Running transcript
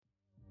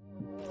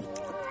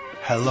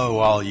Hello,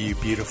 all you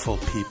beautiful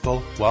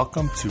people.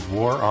 Welcome to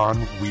War on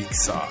Weak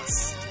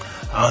Sauce.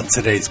 On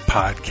today's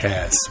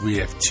podcast, we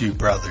have two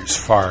brothers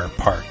far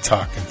apart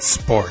talking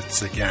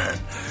sports again.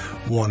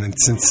 One in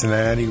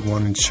Cincinnati,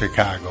 one in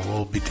Chicago.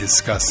 We'll be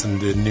discussing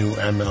the new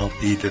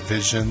MLB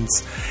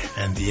divisions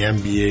and the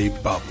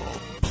NBA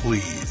bubble.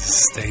 Please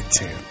stay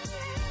tuned.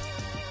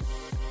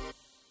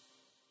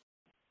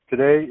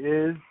 Today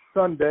is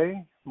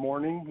Sunday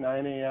morning,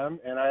 9 a.m.,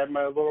 and I have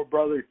my little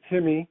brother,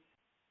 Timmy.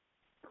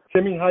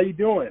 Timmy, how you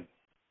doing?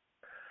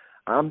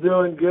 I'm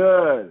doing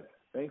good.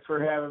 Thanks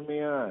for having me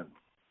on.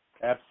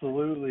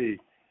 Absolutely.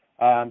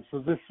 So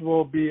this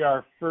will be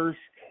our first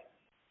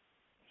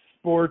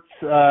sports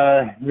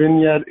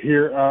vignette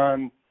here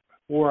on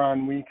War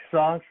on Weak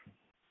Sauce.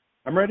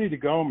 I'm ready to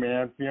go,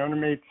 man. Fiona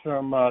made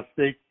some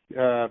steak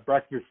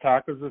breakfast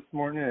tacos this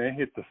morning, and it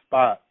hit the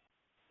spot.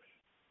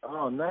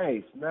 Oh,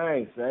 nice.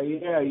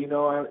 Yeah, you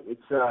know,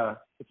 it's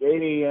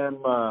 8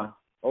 a.m.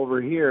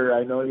 Over here.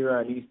 I know you're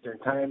on Eastern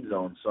time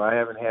zone, so I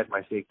haven't had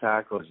my steak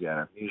tacos yet.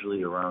 I'm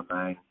usually around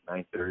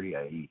 9:30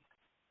 I eat.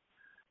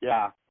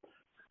 Yeah,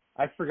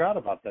 I forgot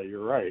about that.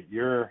 You're right.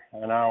 You're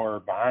an hour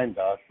behind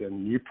us,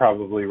 and you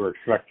probably were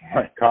expecting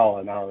my call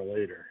an hour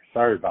later.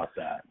 Sorry about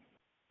that.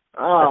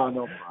 Oh,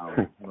 no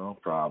problem. No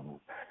problem.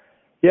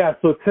 Yeah,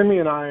 so Timmy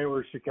and I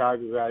were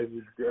Chicago guys.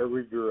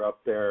 We grew up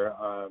there.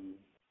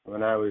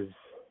 When I was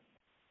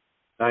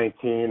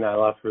 19, I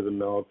left for the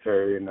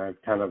military, and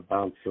I've kind of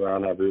bounced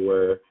around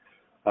everywhere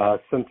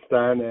since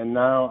then. And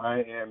now I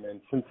am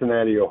in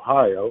Cincinnati,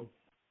 Ohio,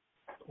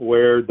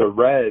 where the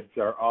Reds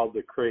are all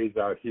the craze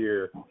out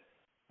here.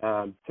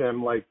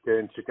 Tim, like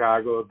in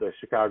Chicago, the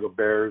Chicago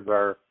Bears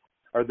are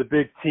the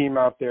big team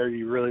out there.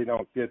 You really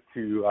don't get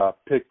to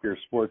pick your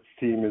sports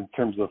team in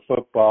terms of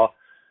football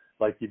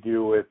like you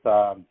do with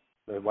the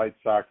White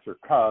Sox or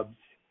Cubs.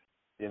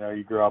 You know,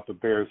 you grew up a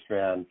Bears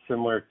fan.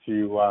 Similar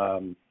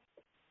to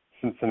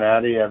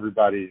Cincinnati,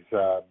 everybody's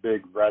a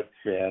big Reds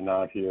fan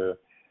out here.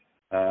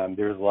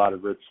 There's a lot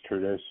of rich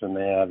tradition.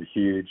 They have a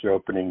huge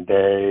opening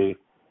day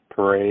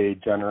parade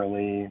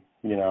generally,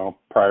 you know,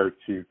 prior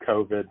to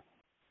COVID.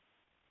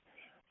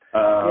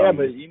 Yeah,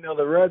 but, you know,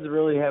 the Reds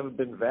really haven't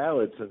been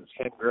valid since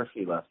Ken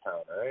Griffey left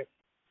town, right?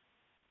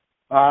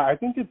 I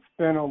think it's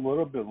been a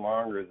little bit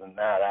longer than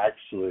that,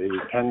 actually.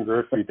 Ken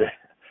Griffey did.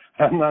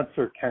 I'm not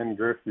sure Ken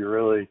Griffey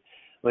really,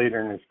 later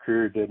in his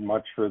career, did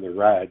much for the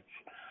Reds.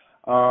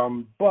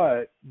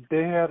 But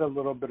they had a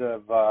little bit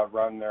of a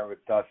run there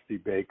with Dusty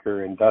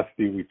Baker, and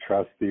Dusty, we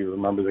trust you.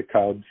 Remember the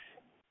Cubs?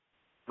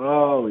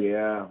 Oh,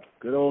 yeah.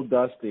 Good old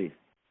Dusty.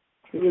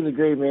 He was a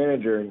great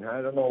manager, and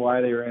I don't know why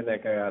they ran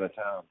that guy out of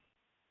town.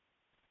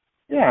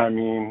 Yeah, I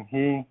mean,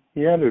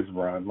 he had his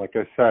run, like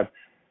I said.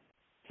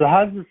 So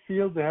how does it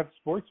feel to have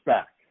sports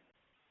back?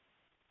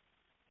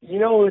 You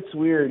know, it's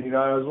weird. You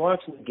know, I was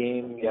watching the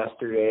game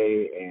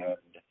yesterday, and,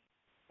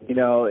 you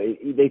know,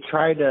 they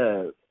tried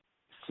to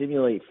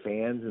simulate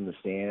fans in the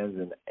stands,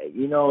 and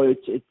you know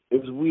it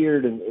was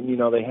weird, and you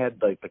know they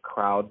had like the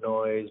crowd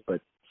noise,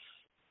 but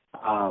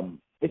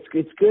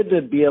it's good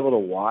to be able to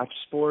watch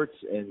sports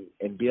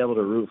and be able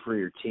to root for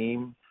your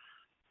team.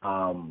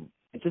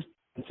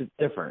 It's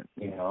different,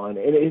 you know, and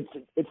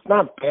it's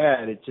not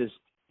bad. It's just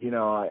when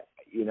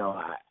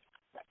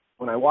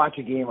I watch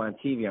a game on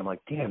TV, I'm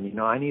like, damn, you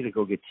know, I need to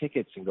go get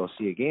tickets and go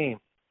see a game,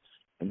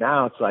 and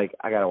now it's like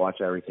I got to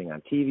watch everything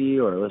on TV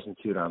or listen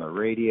to it on the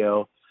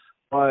radio,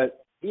 but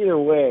either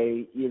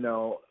way, you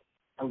know,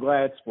 I'm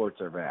glad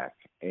sports are back,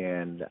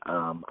 and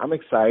I'm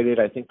excited.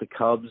 I think the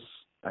Cubs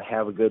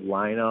have a good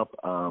lineup.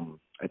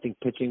 I think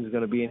pitching is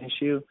going to be an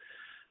issue,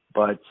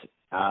 but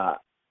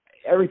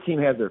every team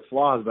has their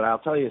flaws. But I'll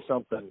tell you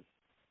something.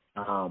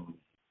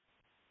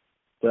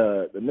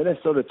 The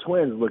Minnesota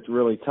Twins looked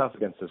really tough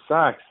against the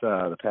Sox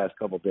the past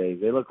couple of days.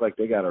 They look like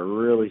they got a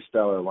really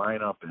stellar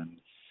lineup, and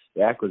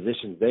the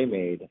acquisitions they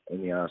made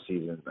in the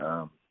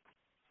offseason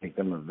make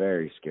them a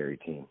very scary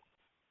team.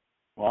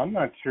 Well, I'm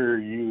not sure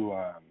you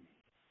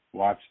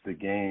watched the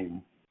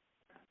game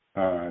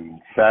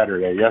on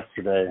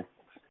yesterday,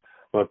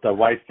 but the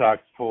White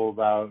Sox pulled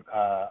out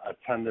a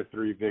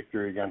 10-3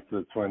 victory against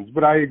the Twins.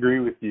 But I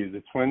agree with you.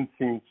 The Twins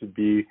seem to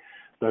be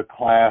the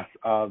class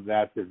of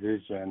that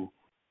division.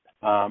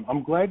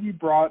 I'm glad you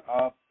brought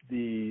up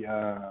the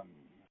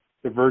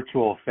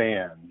virtual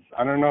fans.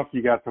 I don't know if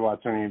you got to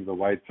watch any of the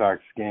White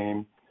Sox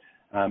game.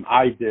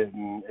 I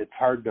didn't. It's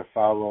hard to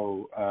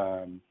follow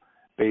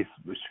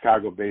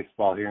Chicago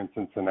baseball here in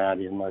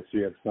Cincinnati unless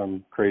you have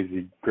some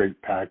crazy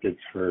great package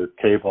for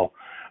cable.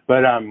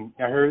 But I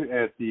heard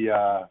at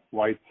the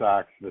White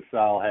Sox, the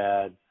Sal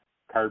had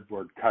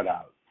cardboard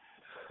cutouts.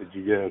 Did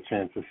you get a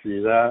chance to see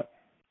that?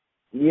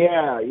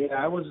 Yeah.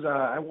 I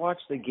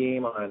watched the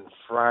game on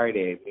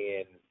Friday.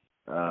 Me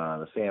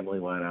and the family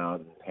went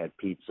out and had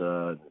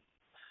pizza. And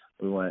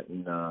we went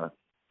and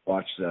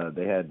watched.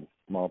 They had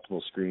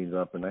multiple screens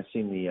up, and I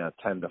seen the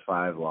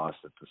 10-5 loss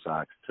that the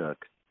Sox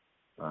took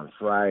on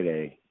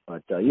Friday.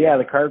 But yeah,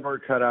 the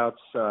cardboard cutouts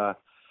for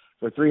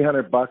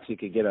 $300 you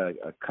could get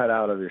a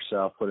cutout of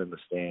yourself put in the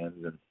stands,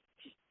 and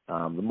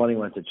The money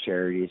went to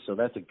charity, so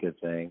that's a good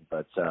thing.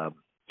 But I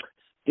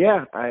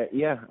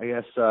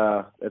guess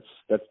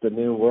that's the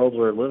new world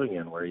we're living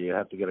in, where you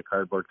have to get a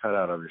cardboard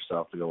cutout of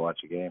yourself to go watch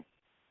a game.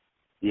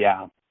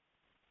 Yeah.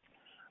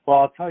 Well,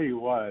 I'll tell you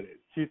what,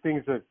 two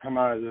things that have come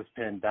out of this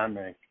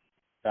pandemic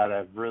that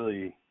have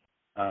really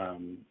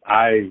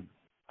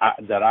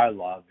that I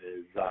love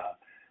is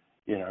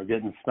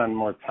getting to spend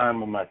more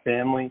time with my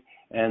family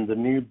and the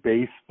new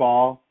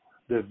baseball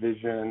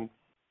division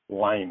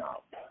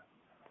lineup.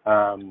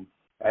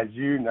 As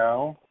you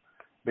know,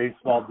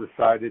 baseball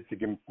decided to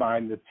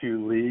combine the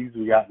two leagues.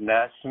 We got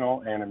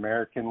National and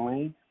American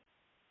League,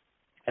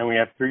 and we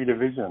have three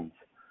divisions,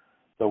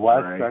 the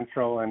West, Right.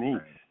 Central, and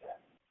East.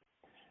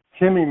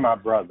 Timmy, my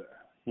brother,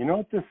 you know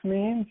what this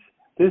means?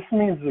 This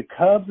means the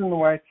Cubs and the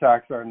White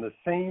Sox are in the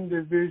same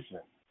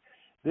division.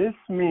 This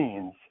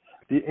means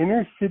the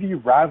inner-city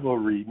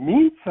rivalry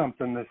means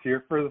something this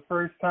year for the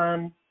first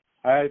time,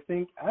 I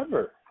think,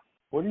 ever.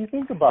 What do you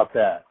think about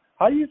that?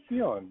 How are you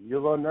feeling? You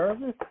a little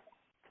nervous?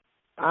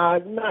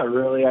 Not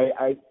really.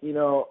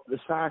 The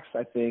Sox,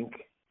 I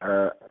think,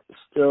 are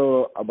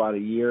still about a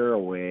year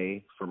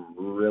away from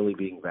really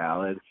being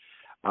valid.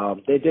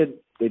 They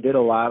did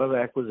a lot of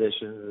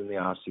acquisitions in the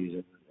off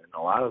season, and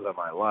a lot of them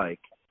I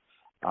like.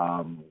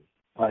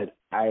 But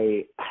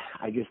I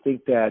just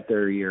think that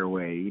they're a year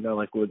away.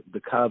 Like with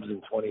the Cubs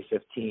in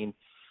 2015,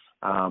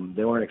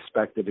 they weren't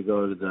expected to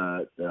go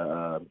to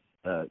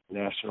the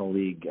National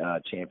League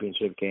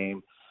championship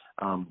game,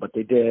 but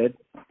they did,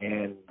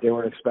 and they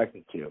weren't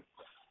expected to.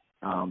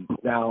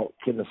 Now,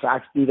 can the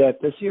Sox do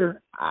that this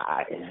year?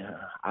 I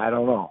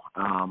don't know.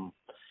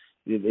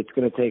 It's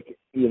going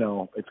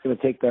to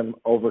take them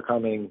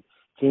overcoming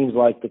teams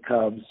like the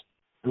Cubs,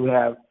 who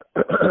have,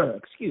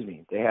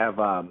 they have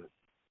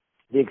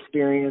the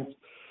experience.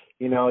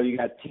 You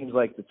got teams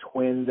like the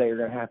Twins that you're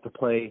going to have to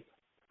play,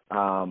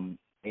 and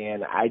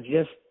I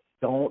just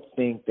don't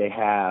think they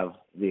have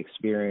the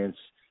experience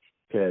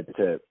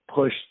to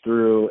push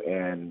through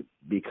and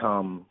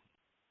become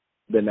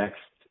the next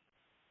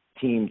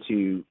team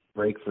to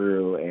break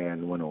through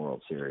and win a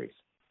World Series.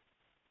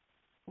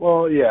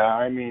 Well, yeah,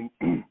 I mean,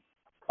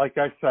 like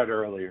I said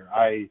earlier,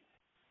 I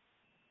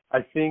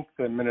think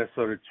the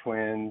Minnesota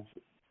Twins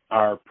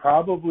are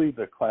probably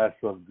the class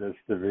of this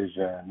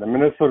division. The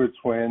Minnesota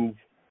Twins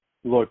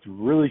looked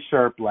really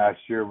sharp last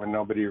year when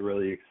nobody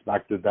really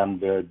expected them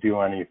to do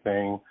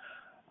anything.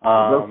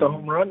 Broke the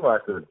home run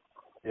record.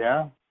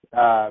 Yeah.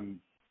 And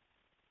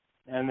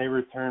they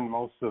returned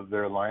most of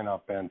their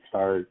lineup and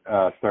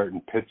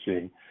starting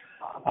pitching.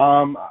 As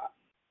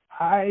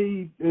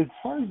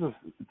far as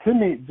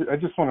Timmy, I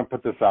just want to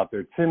put this out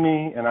there.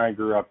 Timmy and I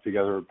grew up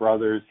together, we're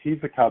brothers.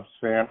 He's a Cubs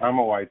fan. I'm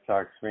a White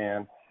Sox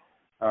fan.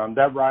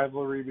 That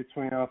rivalry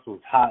between us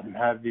was hot and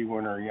heavy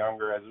when we were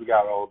younger. As we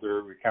got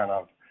older, we kind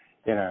of,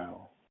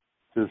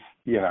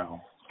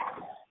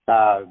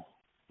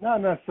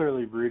 not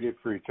necessarily rooted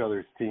for each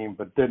other's team,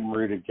 but didn't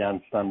root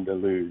against them to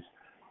lose.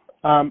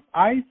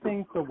 I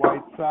think the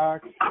White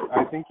Sox,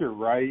 I think you're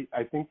right.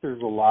 I think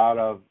there's a lot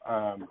of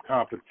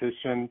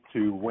competition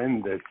to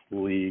win this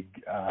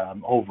league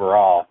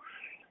overall.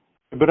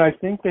 But I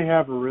think they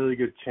have a really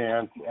good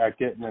chance at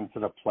getting into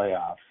the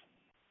playoffs.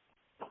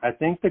 I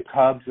think the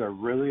Cubs are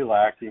really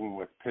lacking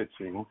with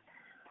pitching.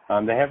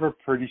 They have a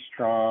pretty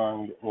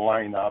strong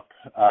lineup,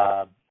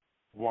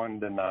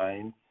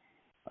 1-9.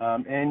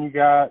 And you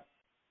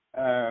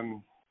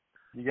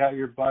got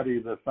your buddy,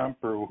 the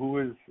Thumper, who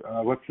is,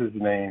 what's his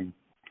name?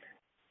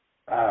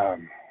 The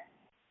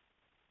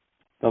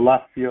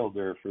left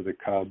fielder for the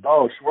Cubs.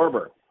 Oh,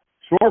 Schwarber.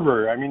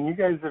 I mean, you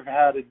guys have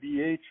had a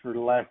DH for the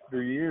last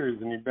 3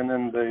 years, and you've been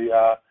in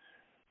the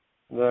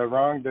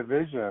wrong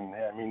division.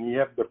 I mean, you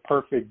have the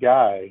perfect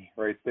guy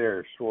right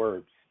there,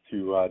 Schwartz,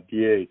 to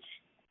DH.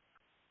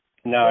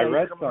 Now, I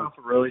read coming off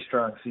a really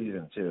strong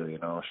season too.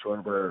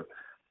 Schwarber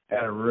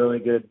had a really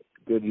good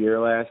year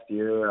last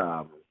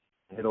year.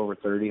 Hit over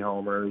 30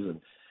 homers,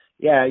 and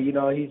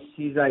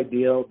he's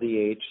ideal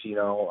DH.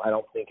 I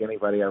don't think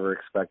anybody ever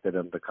expected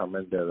him to come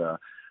into the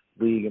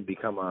league and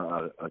become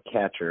a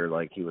catcher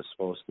like he was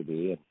supposed to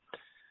be. And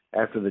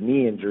after the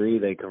knee injury,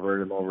 they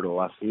converted him over to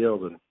left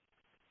field, and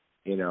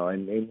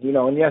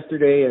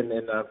yesterday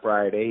and on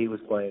Friday he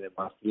was playing in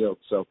left field.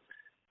 So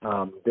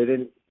they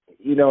didn't,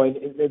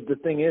 and the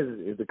thing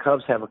is the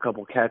Cubs have a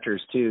couple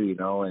catchers too,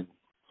 and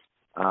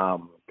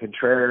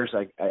Contreras,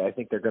 I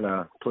think they're going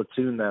to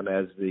platoon them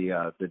as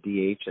the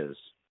DHs.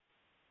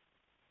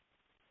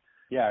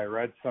 Yeah, I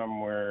read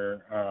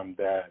somewhere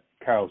that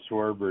Kyle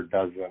Schwarber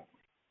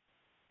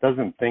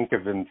doesn't think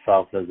of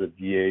himself as a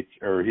DH,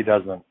 or he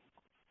doesn't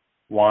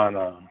want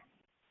to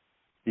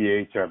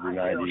DH every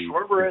night.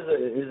 Schwarber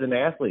is an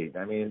athlete.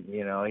 I mean,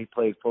 he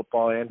played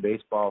football and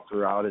baseball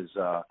throughout his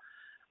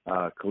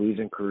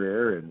collegiate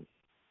career, and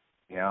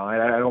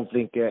I don't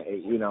think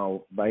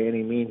by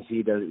any means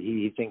he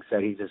thinks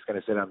that he's just going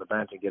to sit on the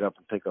bench and get up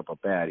and pick up a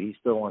bat. He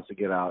still wants to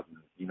get out and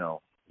be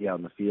out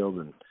in the field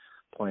and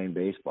playing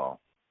baseball.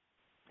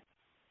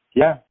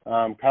 Yeah,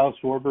 Kyle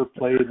Schwarber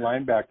played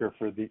linebacker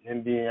for the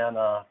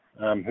Indiana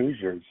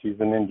Hoosiers. He's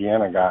an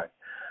Indiana guy.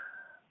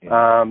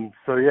 Yeah.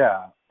 So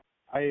yeah,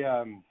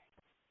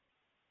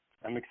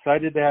 I'm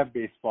excited to have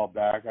baseball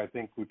back. I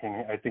think you can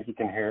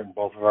hear it in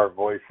both of our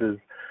voices.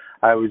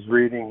 I was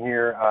reading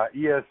here,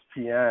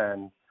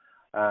 ESPN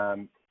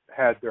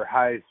had their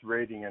highest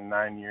rating in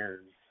 9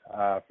 years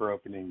for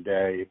opening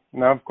day.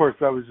 Now, of course,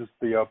 that was just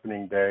the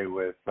opening day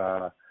with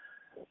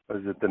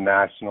was it the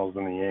Nationals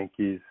and the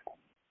Yankees?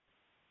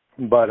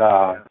 But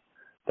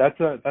that's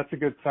a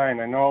good sign.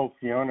 I know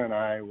Fiona and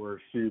I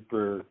were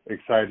super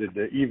excited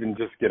to even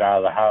just get out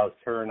of the house.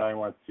 Her and I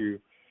went to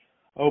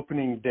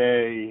opening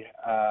day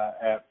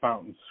at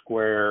Fountain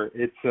Square.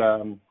 It's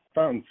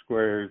Fountain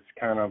Square is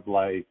kind of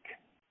like,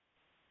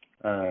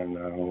 I don't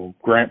know,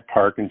 Grant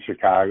Park in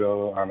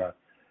Chicago on a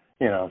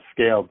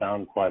scaled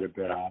down quite a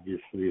bit.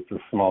 Obviously, it's a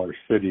smaller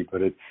city,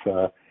 but it's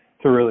a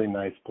really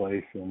nice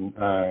place and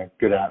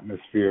good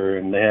atmosphere.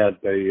 And they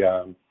had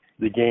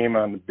the game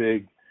on the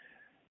big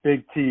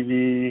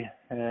TV,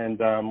 and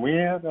we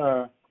had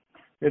a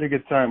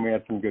good time. We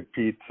had some good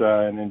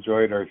pizza and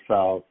enjoyed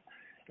ourselves.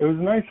 It was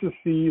nice to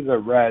see the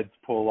Reds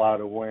pull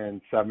out a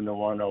win,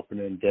 7-1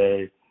 opening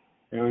day.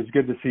 And it was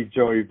good to see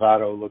Joey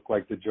Votto look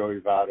like the Joey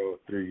Votto of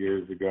 3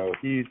 years ago.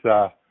 He's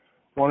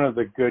one of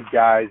the good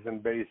guys in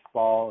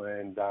baseball,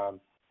 and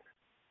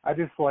I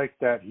just like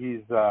that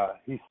he's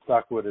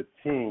stuck with a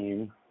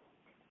team,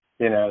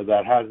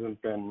 that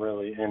hasn't been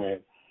really in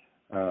it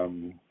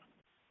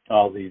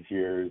all these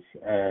years,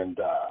 and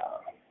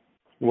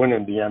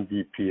winning the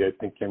MVP, I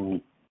think,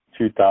 in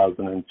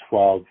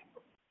 2012.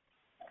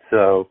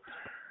 So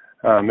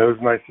it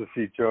was nice to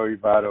see Joey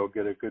Votto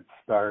get a good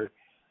start.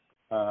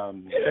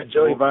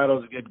 Joey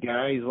Votto's a good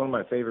guy. He's one of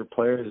my favorite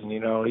players, and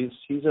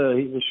he's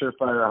a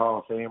surefire Hall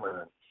of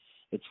Famer.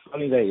 It's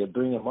funny that you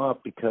bring him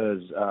up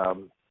because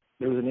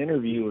there was an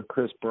interview with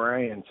Chris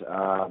Bryant,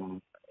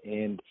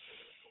 and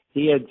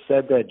he had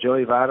said that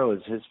Joey Votto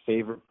is his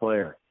favorite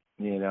player.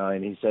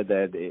 And he said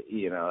that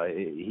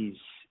he's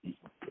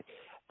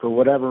for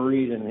whatever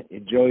reason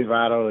Joey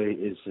Votto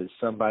is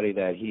somebody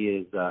that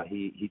he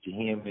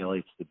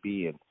emulates to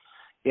be, and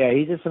yeah,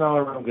 he's just an all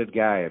around good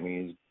guy. I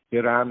mean, he's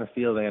good on the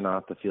field and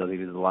off the field. He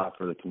does a lot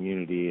for the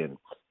community, and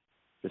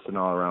just an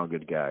all around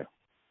good guy.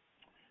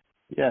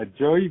 Yeah,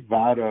 Joey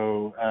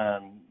Votto,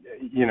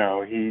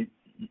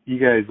 you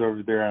guys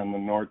over there on the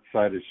north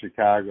side of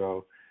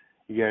Chicago,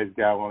 you guys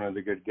got one of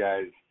the good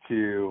guys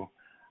too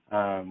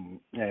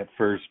at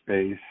first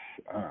base.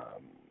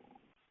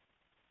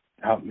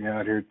 Help me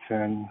out here,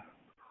 Tim.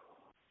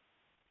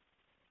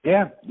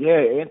 Yeah,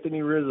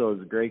 Anthony Rizzo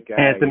is a great guy.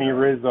 Anthony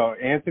Rizzo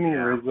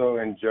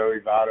and Joey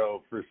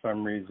Votto, for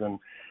some reason,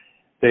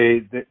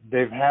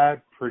 they've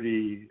had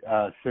pretty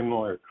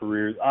similar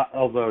careers.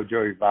 Although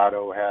Joey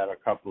Votto had a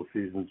couple of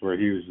seasons where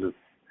he was just,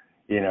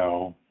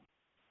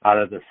 out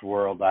of this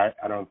world. I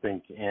don't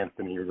think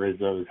Anthony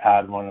Rizzo has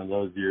had one of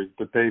those years,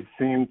 but they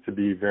seem to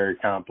be very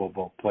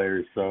comparable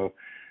players. So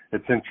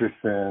it's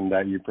interesting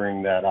that you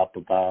bring that up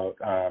about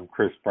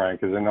Chris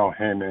Bryant, because I know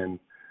him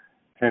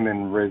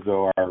and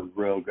Rizzo are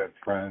real good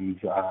friends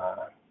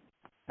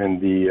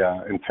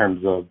in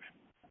terms of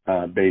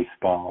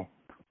baseball.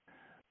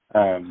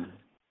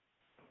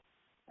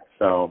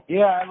 So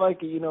yeah, I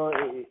like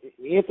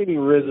Anthony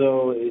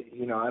Rizzo.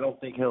 I don't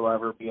think he'll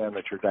ever be on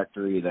the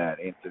trajectory that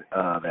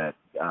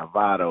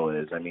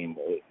Votto is. I mean,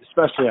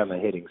 especially on the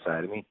hitting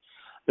side. I mean,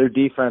 their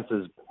defense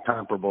is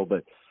comparable,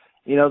 but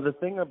the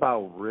thing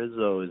about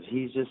Rizzo is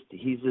he's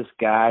this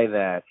guy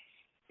that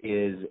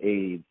is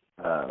a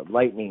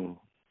lightning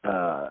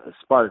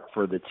spark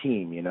for the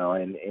team,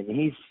 and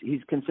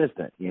he's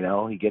consistent.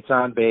 He gets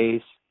on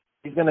base.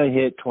 He's going to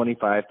hit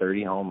 25,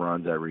 30 home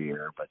runs every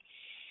year, but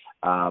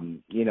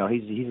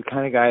he's the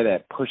kind of guy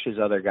that pushes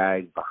other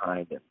guys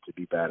behind him to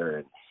be better,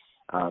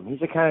 and he's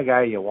the kind of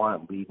guy you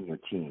want leading your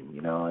team,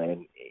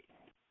 and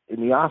in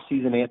the off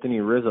season,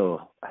 Anthony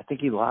Rizzo, I think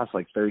he lost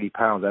like 30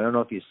 pounds. I don't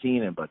know if you've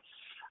seen him, but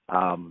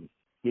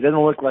he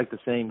doesn't look like the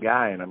same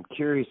guy, and I'm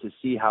curious to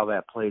see how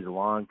that plays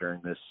along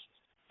during this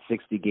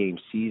 60-game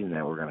season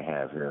that we're going to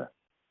have here.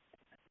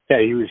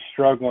 Yeah, he was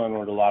struggling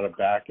with a lot of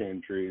back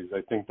injuries.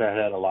 I think that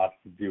had a lot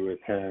to do with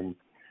him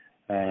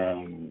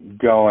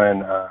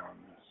going.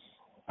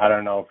 I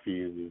don't know if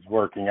he was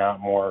working out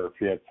more, or if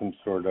he had some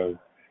sort of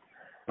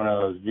one of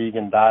those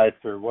vegan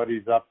diets or what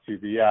he's up to.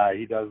 But yeah,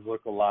 he does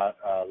look a lot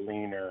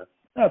leaner.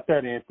 Not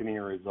that Anthony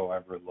Rizzo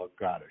ever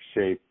looked out of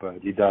shape, but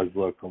he does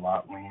look a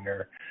lot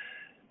leaner.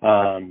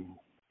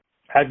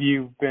 Have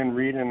you been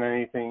reading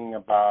anything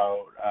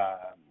about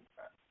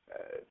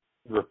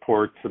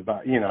reports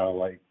about,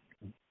 like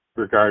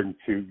regarding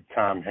to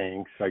Tom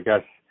Hanks? I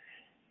guess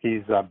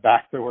he's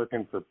back to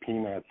working for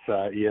Peanuts.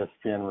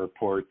 ESPN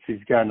reports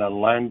he's going to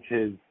lend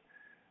his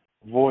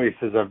voice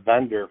as a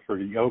vendor for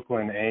the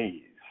Oakland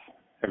A's.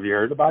 Have you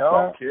heard about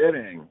that? No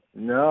kidding.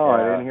 No, yeah.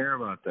 I didn't hear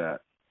about that.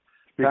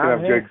 Speaking Tom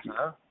of Hanks, good,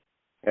 huh?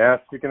 Yeah,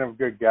 speaking of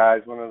good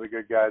guys, one of the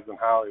good guys in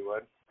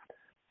Hollywood.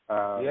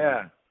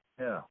 Yeah.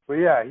 But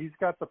yeah, he's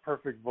got the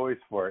perfect voice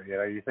for it.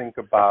 You think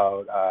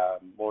about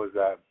what was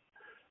that?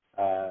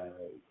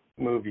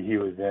 movie he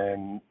was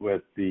in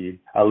with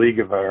A League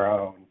of Our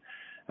Own.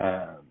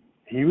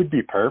 He would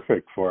be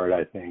perfect for it,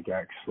 I think,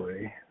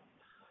 actually.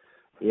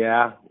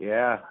 Yeah.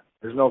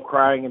 There's no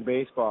crying in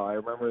baseball. I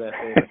remember that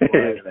famous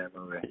line in that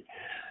movie.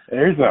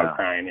 There's no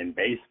crying in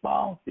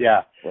baseball.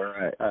 Yeah.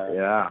 Right.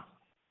 Yeah.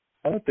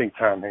 I don't think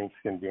Tom Hanks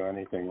can do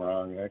anything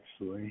wrong,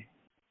 actually.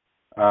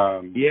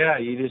 Yeah,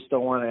 you just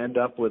don't want to end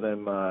up with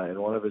him in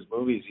one of his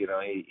movies. You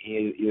know,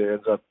 he either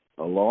ends up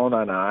alone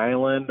on an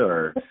island,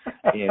 or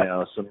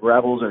some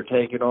rebels are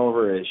taking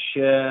over his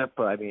ship.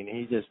 I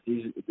mean,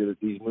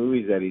 these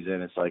movies that he's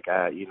in, it's like,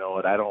 you know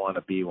what? I don't want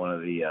to be one of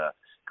the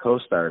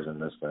co-stars in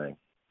this thing.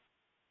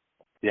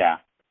 Yeah.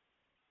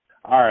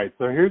 All right,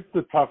 so here's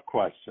the tough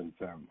question,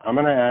 Tim. I'm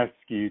going to ask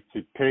you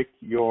to pick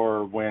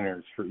your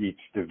winners for each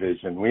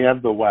division. We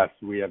have the West.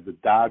 We have the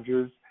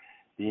Dodgers,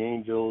 the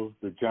Angels,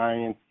 the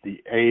Giants,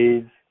 the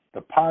A's,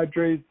 the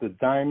Padres, the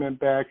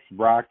Diamondbacks,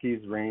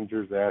 Rockies,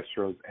 Rangers,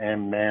 Astros,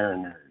 and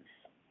Mariners.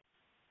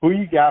 Who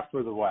you got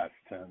for the West,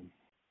 Tim?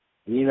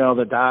 You know,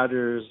 the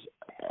Dodgers,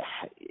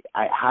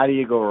 how do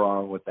you go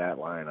wrong with that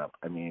lineup?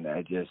 I mean,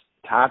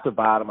 top to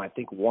bottom, I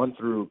think 1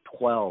 through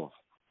 12.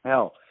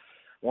 Hell,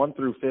 1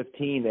 through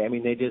 15. I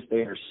mean, they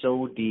are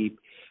so deep.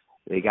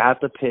 They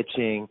got the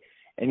pitching.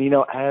 And,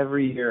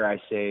 every year I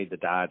say the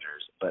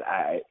Dodgers, but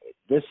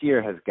this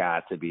year has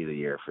got to be the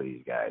year for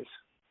these guys.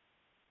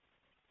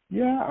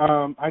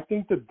 Yeah, I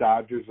think the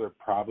Dodgers are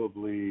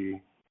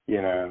probably,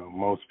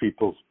 most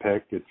people's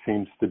pick. It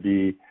seems to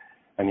be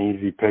an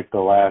easy pick the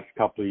last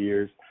couple of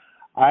years.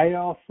 I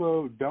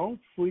also don't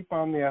sleep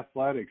on the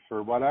Athletics.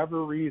 For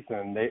whatever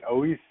reason, they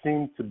always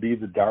seem to be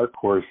the dark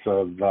horse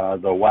of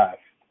the West.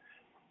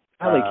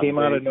 Well, they came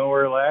out of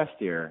nowhere last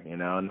year,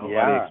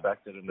 Nobody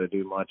expected them to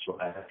do much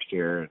last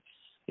year.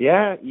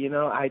 Yeah,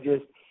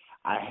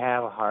 I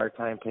have a hard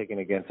time picking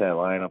against that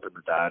lineup in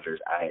the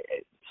Dodgers.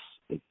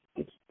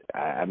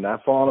 I'm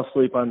not falling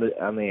asleep on the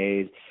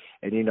A's,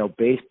 and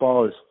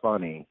baseball is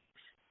funny,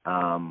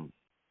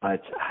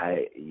 but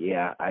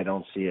I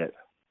don't see it.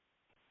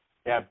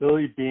 Yeah,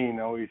 Billy Beane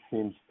always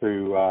seems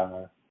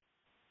to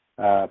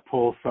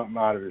pull something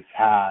out of his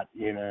hat,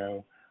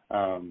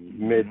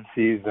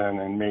 mid-season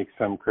and make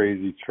some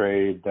crazy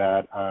trade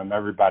that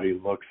everybody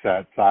looks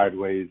at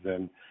sideways,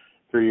 and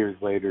 3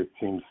 years later it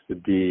seems to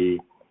be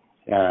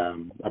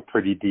a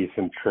pretty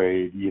decent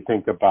trade. You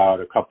think about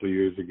a couple of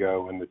years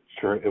ago when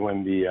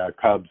the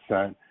Cubs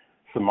sent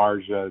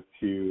Samardzija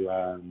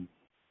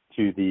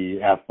to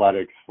the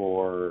Athletics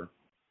for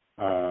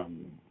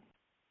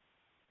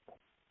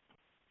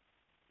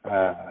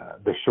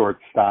the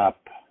shortstop.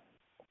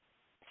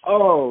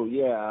 Oh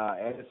yeah,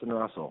 Addison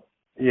Russell.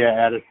 Yeah,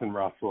 Addison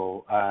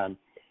Russell. I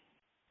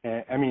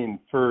mean,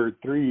 for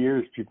 3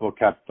 years, people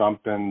kept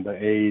thumping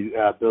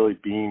the Billy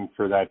Beane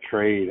for that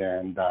trade,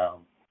 and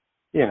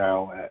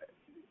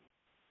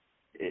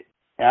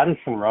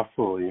Addison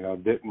Russell,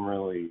 didn't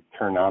really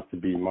turn out to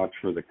be much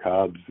for the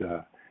Cubs.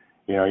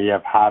 You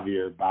have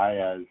Javier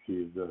Baez,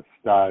 who's a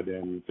stud,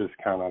 and just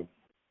kind of.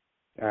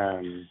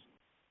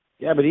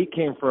 Yeah, but he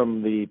came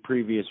from the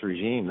previous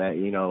regime. That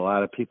a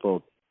lot of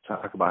people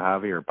talk about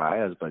Javier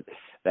Baez, but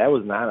that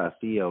was not a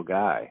Theo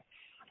guy.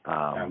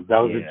 That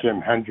was a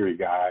Jim Hendry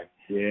guy.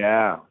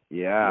 Yeah.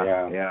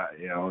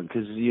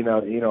 Because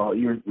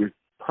your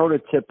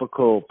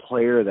prototypical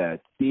player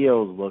that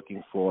Theo's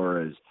looking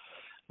for is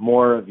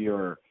more of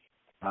your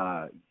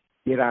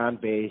get on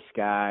base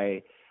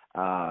guy.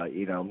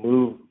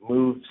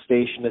 Move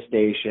station to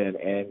station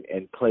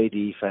and play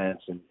defense,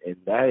 and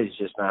that is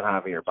just not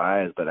Javier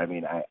Baez. But I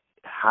mean,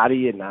 how do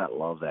you not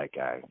love that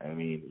guy? I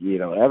mean,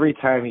 every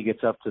time he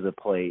gets up to the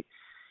plate,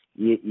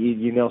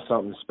 you know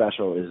something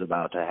special is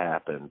about to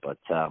happen. But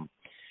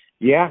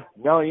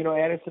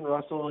Addison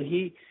Russell,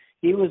 he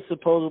was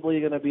supposedly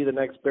going to be the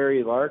next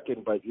Barry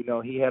Larkin, but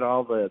he had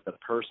all the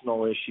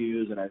personal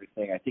issues and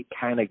everything. I think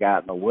kind of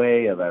got in the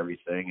way of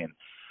everything, and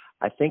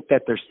I think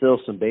that there's still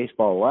some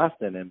baseball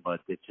left in him, but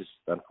it's just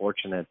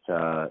unfortunate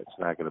it's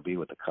not going to be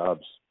with the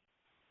Cubs.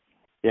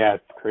 Yeah,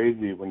 it's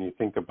crazy when you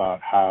think about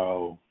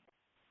how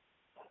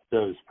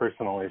those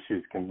personal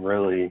issues can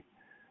really,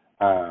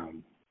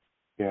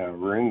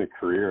 ruin the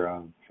career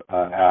of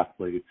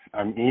athletes.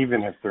 I mean,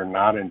 even if they're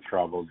not in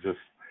trouble, just,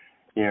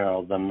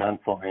 the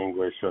mental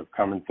anguish of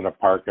coming to the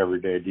park every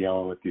day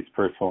dealing with these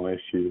personal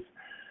issues.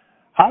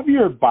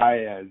 Javier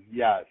Baez,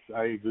 yes,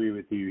 I agree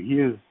with you.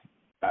 He is,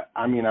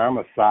 I'm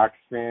a Sox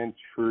fan,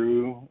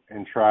 true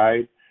and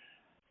tried,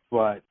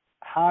 but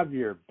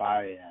Javier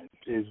Baez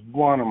is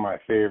one of my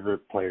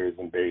favorite players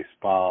in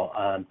baseball.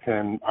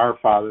 Tim, our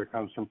father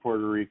comes from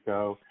Puerto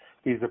Rico.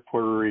 He's a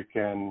Puerto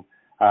Rican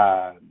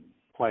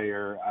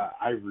player.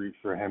 I root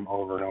for him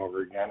over and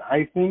over again.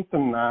 I think the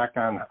knock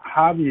on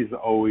Javi's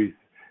always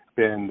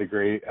been the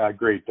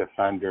great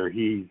defender.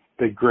 He's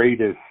the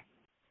greatest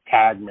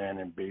tag man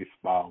in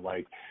baseball.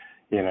 Like,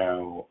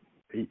 the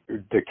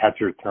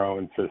catcher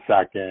throwing to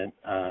second.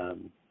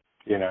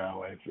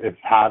 If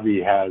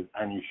Javi has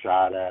any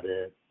shot at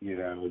it,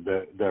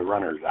 the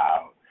runner's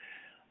out.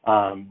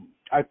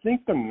 I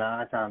think the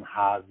knock on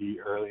Javi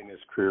early in his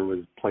career was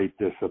plate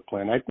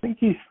discipline. I think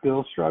he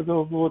still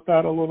struggles with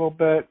that a little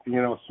bit,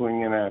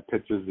 swinging at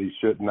pitches he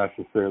shouldn't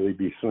necessarily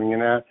be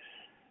swinging at.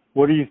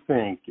 What do you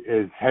think?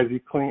 Has he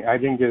clean? I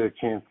didn't get a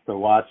chance to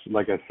watch.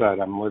 Like I said,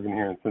 I'm living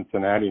here in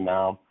Cincinnati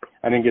now.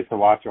 I didn't get to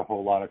watch a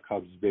whole lot of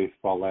Cubs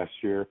baseball last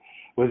year.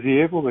 Was he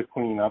able to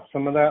clean up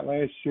some of that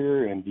last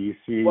year? And do you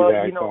see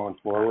that going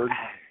forward?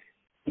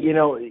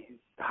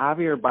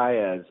 Javier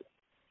Baez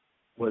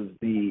was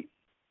the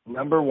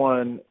number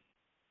one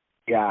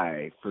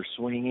guy for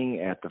swinging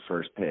at the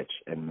first pitch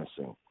and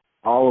missing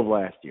all of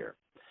last year.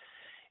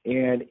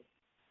 And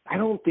I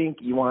don't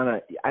think you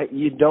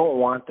don't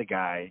want the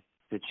guy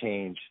to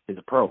change his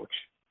approach.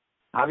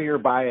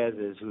 Javier Baez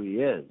is who he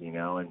is,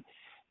 and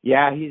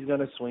he's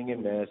going to swing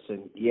and miss,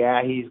 and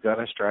he's going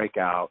to strike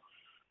out.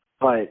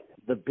 But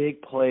the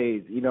big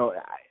plays,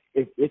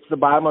 if it's the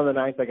bottom of the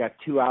ninth, I got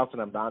 2 outs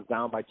and I'm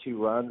down by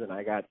 2 runs and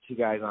I got 2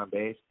 guys on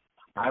base,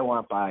 I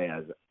want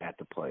Baez at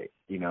the plate.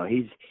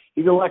 He's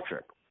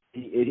electric.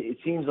 It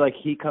seems like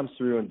he comes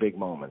through in big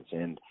moments,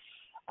 and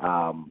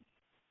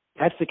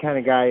that's the kind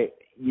of guy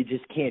you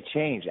just can't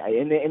change.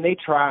 And they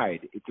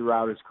tried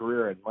throughout his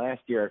career, and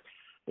last year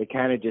they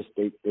kind of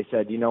they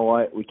said, you know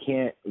what, we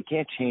can't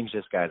change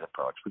this guy's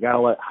approach. We got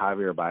to let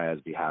Javier Baez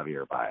be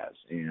Javier Baez,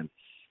 and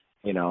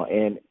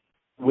and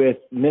with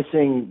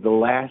missing the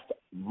last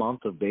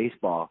month of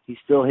baseball, he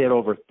still hit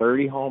over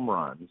 30 home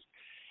runs.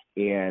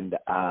 And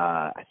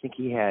I think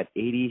he had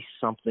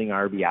 80-something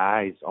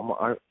RBIs.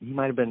 He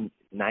might have been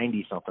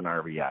 90-something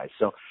RBIs.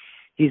 So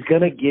he's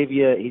gonna give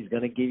you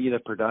the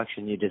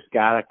production. You just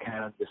gotta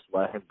kind of just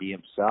let him be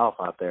himself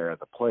out there at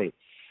the plate.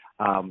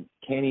 Can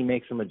he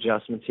make some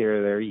adjustments here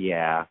or there?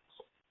 Yeah.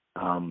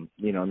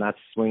 Not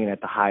swinging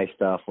at the high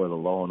stuff or the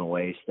low and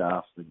away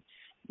stuff, and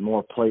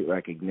more plate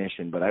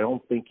recognition. But I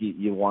don't think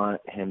you want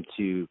him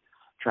to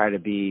try to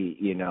be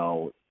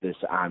this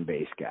on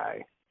base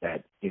guy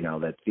that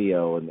that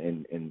Theo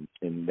and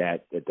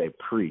that they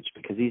preach,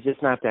 because he's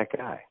just not that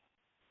guy.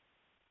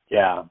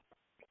 Yeah,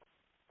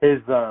 his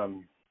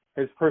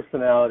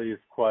personality is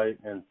quite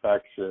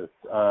infectious.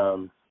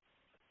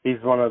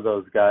 He's one of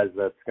those guys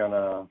that's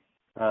gonna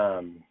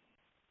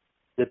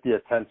get the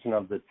attention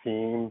of the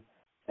team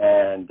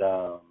and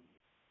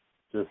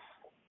just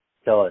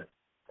kill it.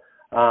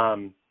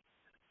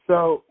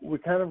 So we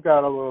kind of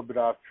got a little bit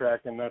off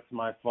track, and that's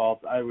my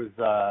fault.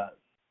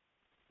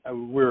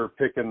 We were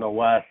picking the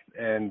West,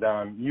 and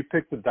you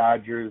picked the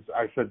Dodgers.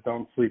 I said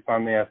don't sleep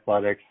on the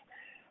Athletics.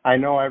 I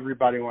know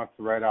everybody wants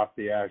to write off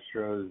the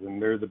Astros,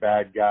 and they're the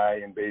bad guy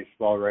in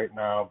baseball right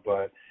now,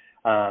 but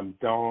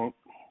don't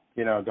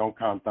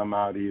count them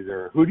out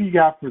either. Who do you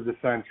got for the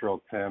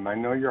Central, Tim? I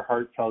know your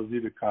heart tells you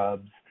the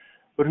Cubs,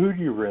 but who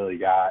do you really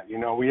got?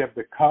 We have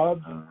the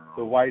Cubs,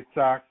 the White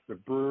Sox, the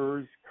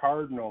Brewers,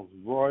 Cardinals,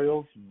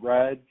 Royals,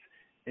 Reds,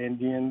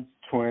 Indians,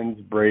 Twins,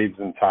 Braves,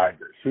 and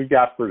Tigers. Who you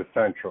got for the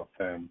Central,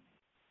 Tim?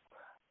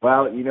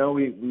 Well,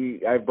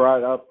 I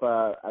brought up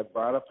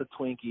the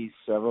Twinkies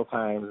several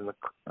times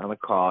on the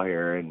call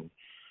here, and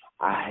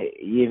I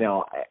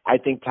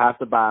think top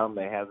to bottom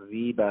they have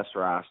the best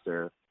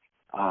roster.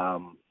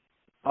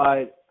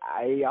 But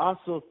I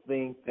also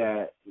think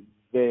that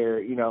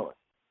they're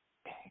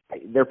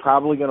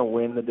probably going to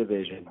win the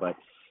division, but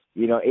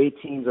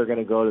 8 teams are going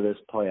to go to this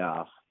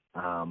playoff.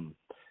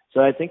 So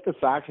I think the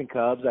Sox and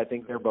Cubs, I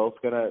think they're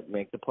both going to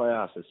make the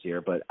playoffs this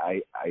year, but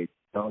I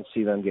don't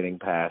see them getting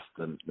past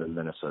the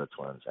Minnesota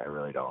Twins. I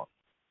really don't.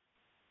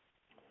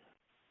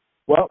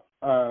 Well,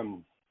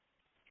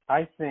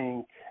 I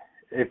think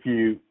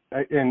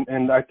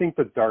I think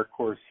the dark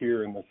horse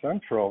here in the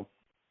Central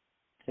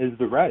is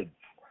the Reds.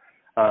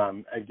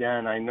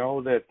 Again, I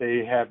know that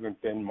they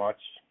haven't been much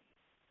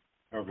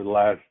over the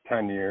last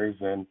 10 years,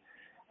 and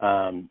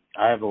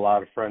I have a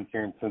lot of friends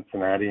here in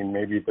Cincinnati, and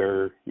maybe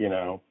they're,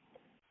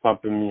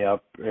 pumping me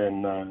up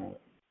and,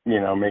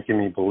 making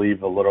me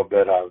believe a little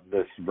bit of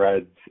this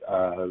Reds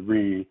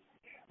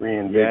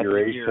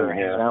reinvigoration you're here.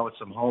 Hanging out with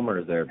some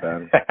homers there,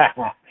 Ben.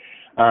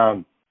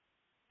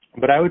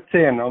 But I would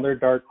say another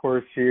dark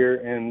horse here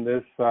in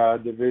this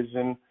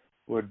division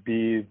would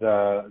be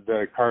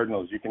the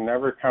Cardinals. You can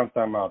never count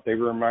them out. They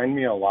remind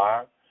me a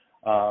lot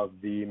of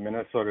the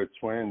Minnesota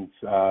Twins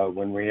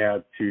when we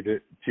had two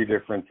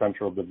different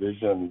Central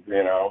divisions,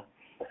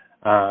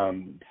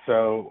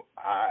 So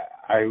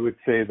I would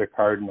say the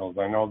Cardinals.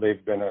 I know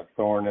they've been a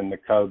thorn in the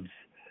Cubs'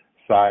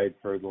 side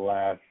for the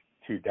last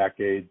 2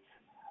 decades.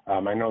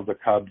 I know the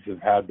Cubs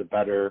have had the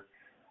better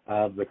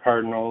of the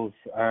Cardinals.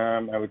 I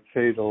would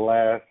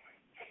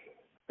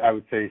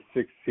say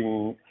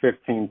 16,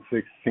 15,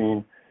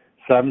 16,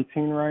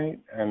 17, right?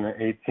 And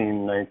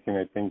 18, 19,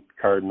 I think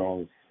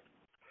Cardinals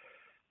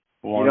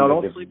won.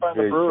 Don't sleep on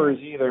the Brewers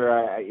either.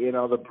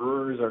 The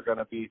Brewers are going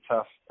to be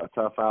a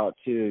tough out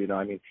too.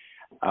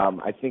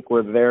 I think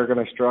where they're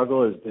going to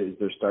struggle is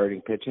their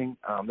starting pitching.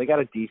 They got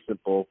a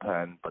decent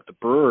bullpen, but the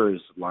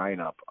Brewers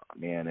lineup,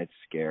 man, it's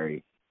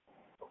scary.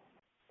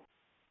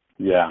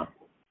 Yeah,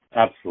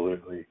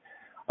 absolutely.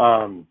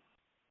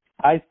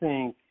 I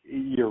think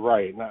you're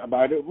right. But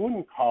I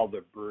wouldn't call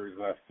the Brewers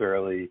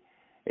necessarily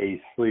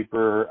a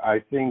sleeper. I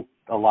think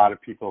a lot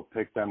of people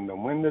pick them to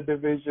win the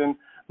division.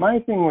 My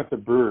thing with the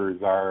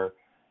Brewers are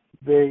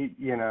they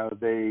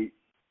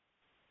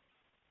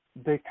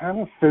kind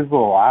of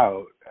fizzle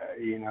out,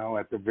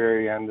 at the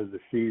very end of the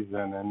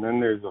season, and then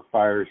there's a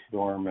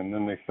firestorm, and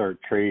then they start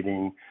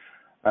trading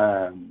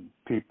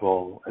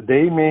people.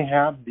 They may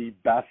have the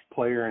best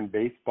player in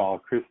baseball,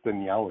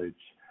 Kristen Yelich.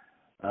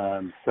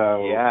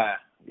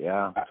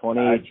 Yeah,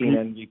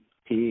 2018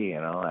 MVP.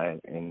 A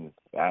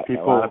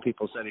lot of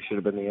people said he should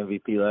have been the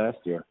MVP last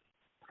year.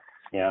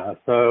 Yeah.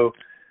 So,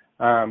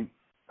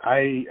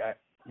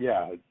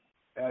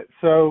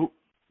 so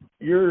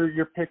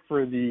your pick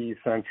for the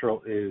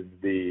Central is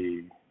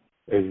the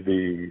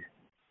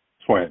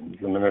Twins,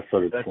 the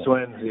Minnesota Twins. The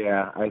Twins,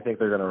 yeah. I think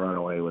they're going to run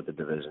away with the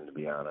division, to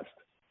be honest.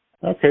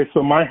 Okay,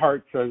 so my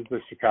heart says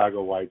the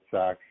Chicago White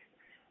Sox,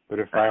 but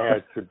if I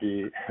had to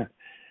be,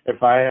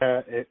 if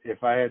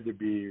I had to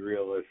be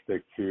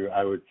realistic too,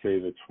 I would say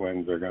the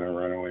Twins are going to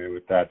run away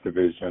with that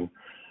division.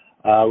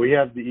 We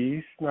have the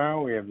East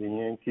now. We have the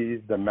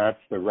Yankees, the Mets,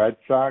 the Red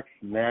Sox,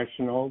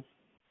 Nationals,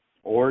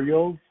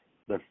 Orioles,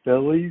 the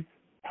Phillies,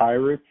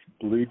 Pirates,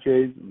 Blue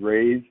Jays,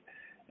 Rays,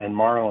 and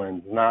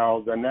Marlins.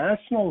 Now, the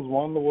Nationals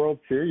won the World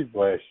Series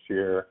last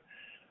year.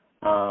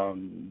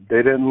 They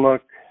didn't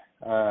look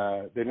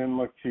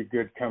too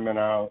good coming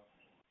out.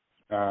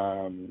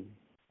 Opening.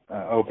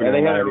 Yeah,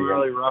 they had a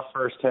really rough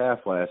first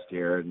half last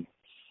year, and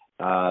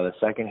the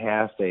second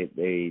half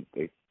they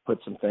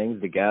put some things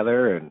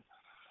together, and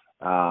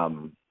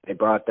they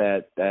brought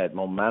that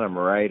momentum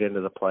right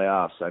into the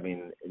playoffs. I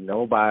mean,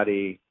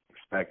 nobody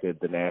expected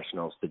the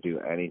Nationals to do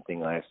anything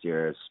last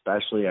year,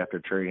 especially after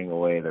trading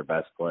away their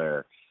best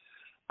player.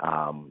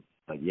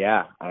 But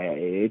yeah,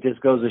 it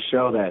just goes to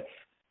show that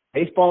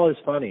baseball is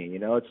funny.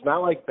 It's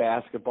not like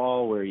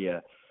basketball where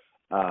you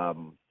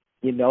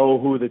know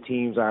who the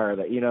teams are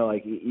that,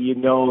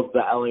 the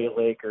LA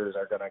Lakers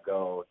are going to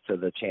go to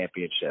the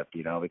championship,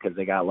 because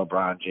they got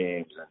LeBron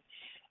James.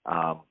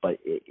 But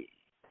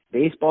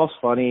baseball's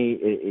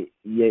funny.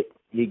 You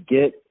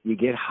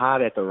get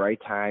hot at the right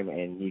time,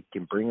 and you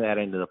can bring that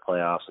into the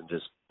playoffs and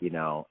just,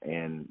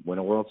 and win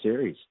a World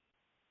Series.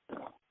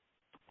 But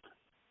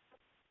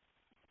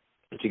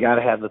you got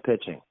to have the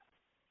pitching.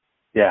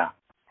 Yeah.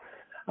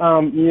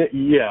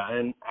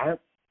 And I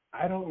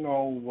don't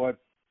know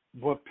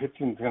what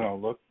pitching's gonna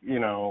look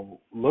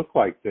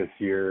like this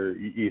year.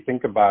 You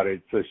think about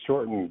it; it's a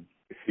shortened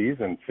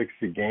season,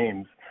 60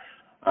 games.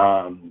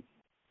 Are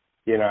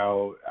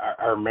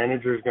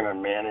managers gonna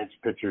manage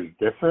pitchers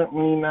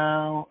differently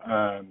now?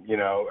 Are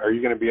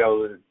you gonna be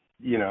able to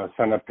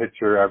send a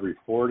pitcher every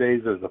 4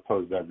 days as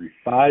opposed to every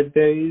 5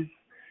 days?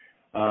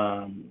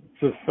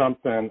 Just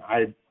something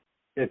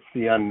it's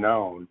the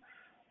unknown.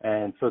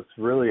 And so it's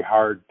really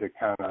hard to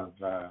kind of,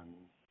 I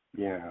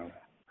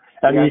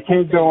mean, you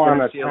can't go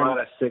on a lot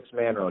of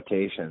 6-man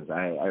rotations.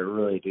 I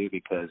really do,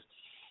 because,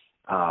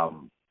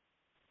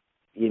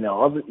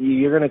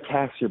 you're going to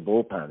tax your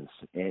bullpens.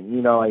 And,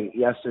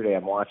 yesterday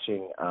I'm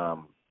watching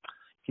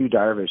Hugh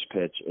Darvish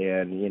pitch,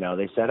 and,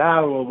 they said,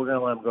 we're going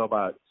to let him go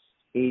about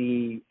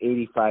 80,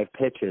 85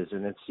 pitches.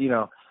 And it's,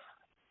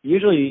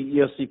 usually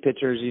you'll see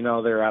pitchers,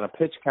 they're on a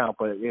pitch count,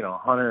 but,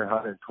 100,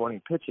 120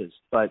 pitches.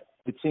 But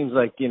it seems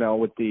like,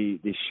 with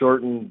the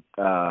shortened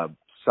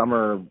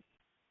summer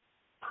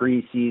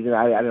preseason,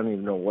 I don't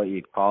even know what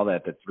you'd call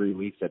that, the 3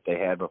 weeks that they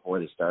had before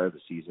they started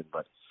the season.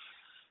 But,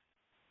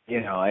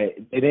 they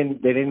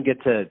didn't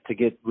get to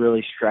get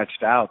really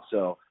stretched out.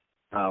 So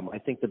I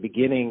think the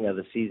beginning of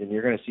the season,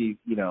 you're going to see,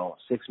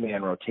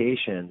 6-man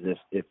rotations.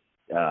 If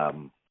I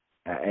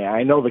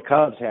know the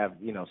Cubs have,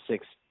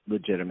 6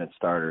 legitimate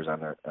starters on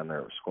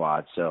their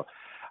squad. So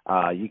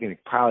you can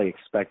probably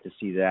expect to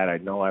see that. I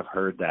know I've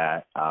heard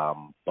that.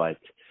 But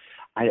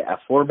a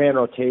 4-man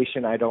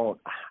rotation, I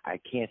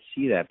can't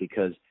see that,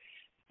 because,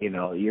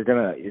 you're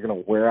gonna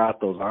wear out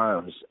those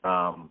arms,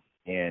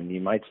 and you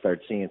might start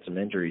seeing some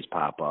injuries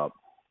pop up.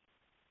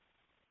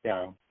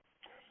 Yeah.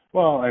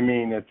 Well, I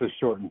mean, it's a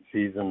shortened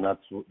season. That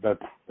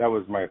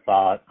was my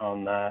thought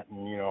on that.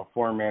 And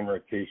 4-man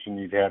rotation,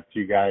 you'd have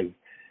 2 guys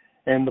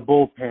and the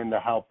bullpen to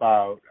help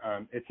out.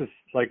 It's just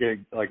like I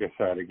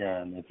said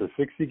again, it's a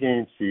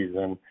 60-game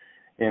season.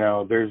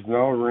 There's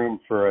no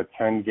room for a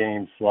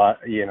 10-game slide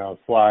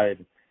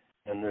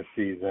in this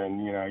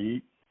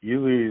season. You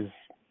lose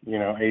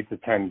 8 to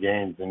 10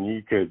 games, and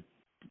you could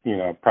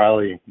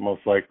probably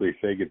most likely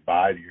say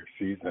goodbye to your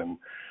season.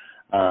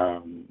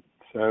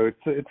 So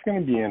it's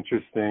going to be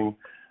interesting.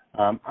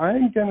 I'm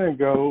going to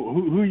go.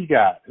 Who you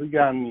got? Who you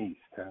got in the East,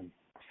 Tim?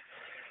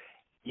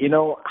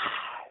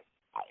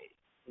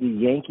 The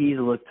Yankees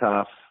look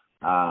tough,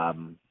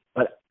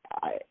 but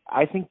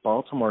I think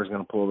Baltimore is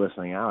going to pull this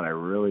thing out. I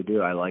really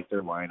do. I like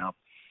their lineup,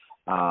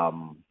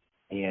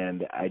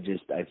 and I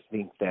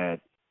think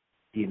that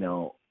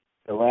the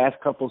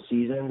last couple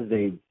seasons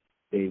they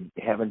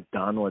haven't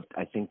done what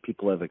I think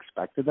people have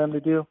expected them to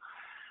do,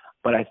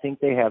 but I think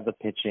they have the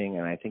pitching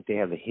and I think they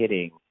have the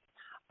hitting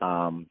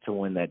to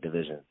win that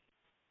division.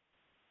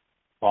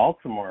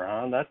 Baltimore,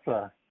 huh?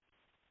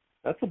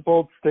 That's a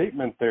bold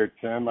statement there,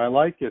 Tim. I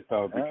like it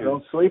though because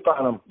don't sleep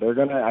on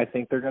them. I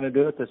think they're gonna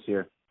do it this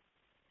year.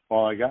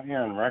 Well, I got you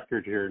on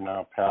record here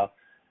now, pal.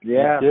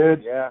 Yeah.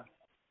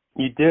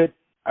 You did.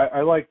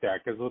 I like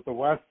that because with the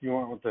West you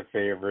went with the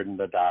favorite and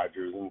the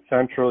Dodgers, and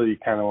Central you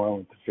kind of went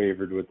with the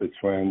favorite with the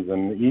Twins,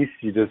 and the East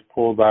you just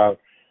pulled out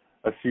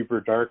a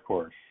super dark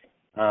horse.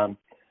 I'm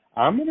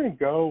gonna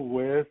go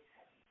with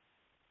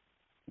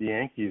the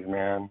Yankees,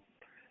 man.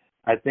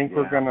 I think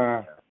we're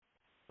gonna.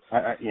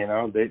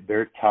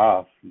 They're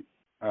tough.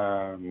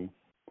 How do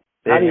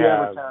you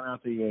ever count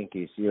out the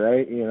Yankees? You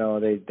right?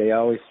 They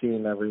always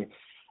seem every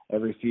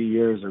few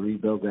years to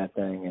rebuild that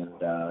thing, and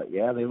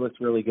they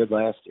looked really good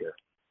last year.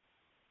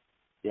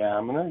 Yeah,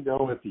 I'm gonna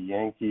go with the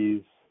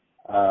Yankees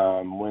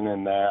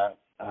winning that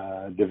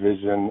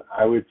division.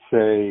 I would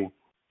say,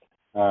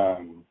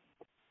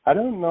 I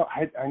don't know.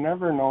 I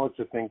never know what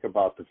to think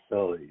about the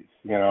Phillies.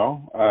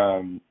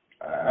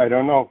 I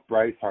don't know if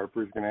Bryce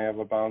Harper's gonna have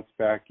a bounce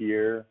back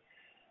year.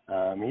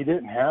 He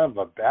didn't have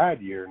a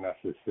bad year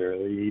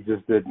necessarily. He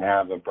just didn't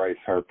have a Bryce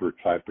Harper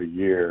type of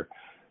year.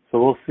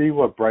 So we'll see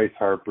what Bryce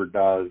Harper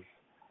does.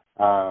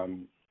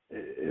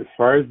 As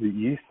far as the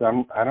East,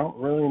 I don't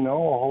really know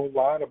a whole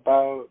lot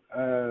about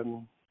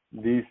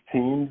these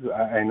teams.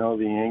 I know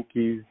the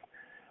Yankees.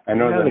 I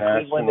know the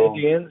Cleveland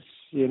Indians.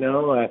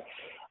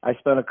 I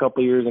spent a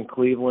couple years in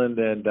Cleveland,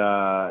 and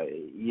the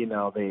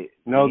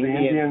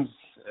Indians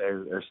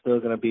are still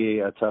going to be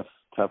a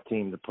tough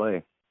team to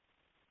play.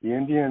 The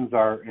Indians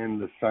are in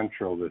the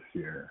Central this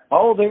year.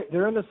 Oh,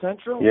 they're in the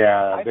Central?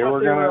 Yeah, I thought they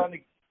were on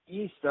the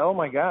East. Oh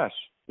my gosh.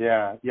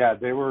 Yeah,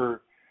 they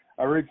were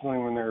originally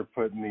when they were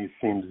putting these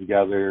teams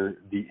together.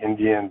 The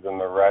Indians and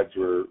the Reds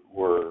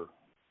were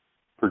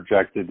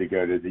projected to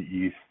go to the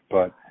East,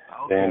 but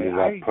they ended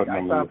up putting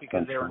them in the Central.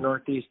 Because they were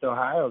Northeast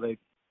Ohio,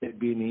 they'd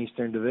be in the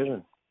Eastern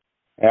Division.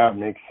 Yeah, it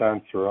makes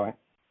sense, right?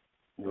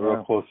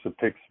 Real close to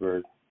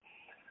Pittsburgh.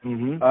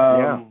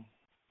 Mm-hmm.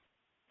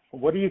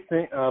 What do you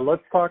think?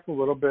 Let's talk a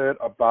little bit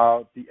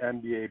about the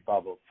NBA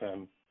bubble,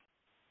 Tim.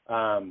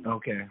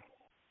 Okay.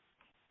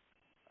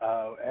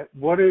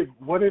 What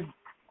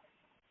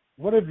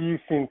have you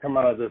seen come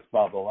out of this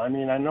bubble? I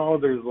mean, I know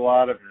there's a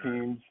lot of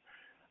teams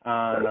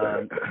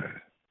on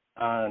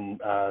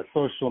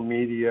social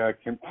media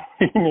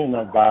complaining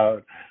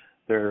about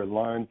their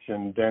lunch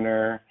and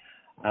dinner.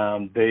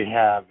 They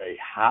have a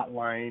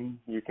hotline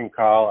you can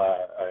call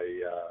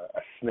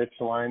a snitch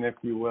line, if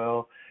you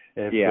will.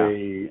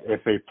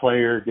 If a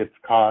player gets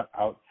caught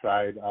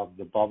outside of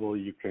the bubble,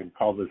 you can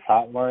call this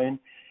hotline,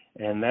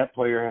 and that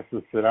player has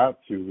to sit out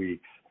 2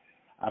 weeks.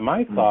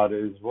 My thought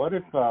is, what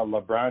if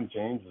LeBron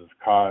James is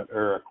caught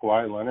or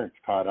Kawhi Leonard's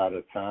caught out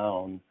of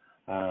town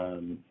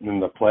in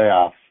the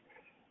playoffs?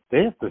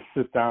 They have to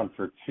sit down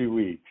for 2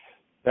 weeks.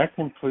 That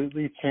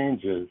completely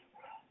changes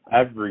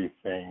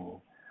everything.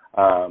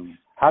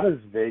 How does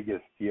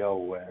Vegas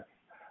deal with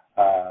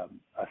a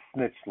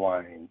snitch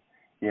line?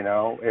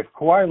 If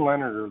Kawhi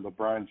Leonard or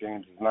LeBron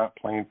James is not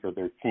playing for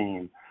their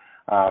team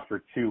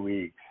for 2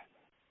 weeks,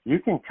 you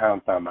can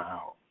count them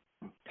out.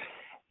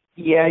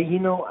 Yeah,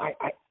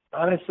 I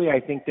honestly, I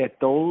think that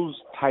those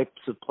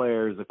types of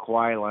players, the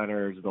Kawhi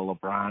Leonards, the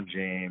LeBron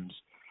James,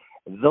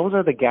 those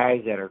are the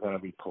guys that are going to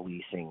be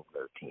policing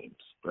their teams,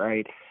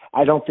 right?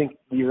 I don't think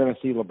you're going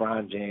to see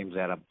LeBron James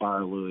at a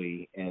Bar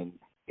Louie and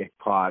get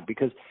caught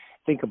because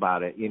think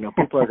about it,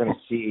 people are going to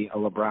see a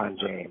LeBron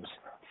James.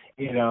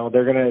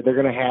 They're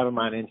gonna have him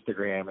on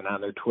Instagram and on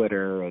their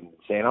Twitter and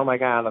saying, "Oh my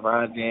God,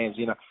 LeBron James,"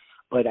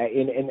 But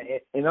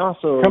and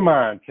also, come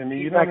on,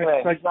 Timmy, he's not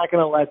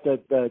gonna let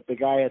the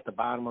guy at the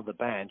bottom of the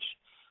bench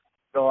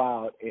go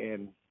out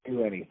and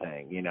do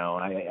anything.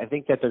 I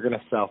think that they're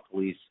gonna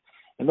self-police,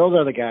 and those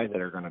are the guys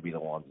that are gonna be the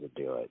ones that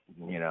do it.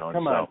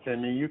 Come on,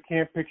 Timmy, you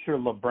can't picture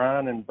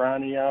LeBron and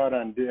Bronny out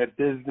at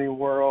Disney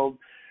World.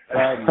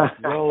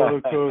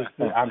 Roller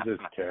coaster. I'm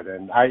just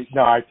kidding. I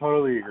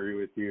totally agree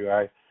with you.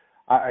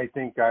 I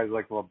think guys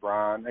like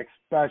LeBron,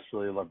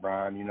 especially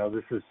LeBron,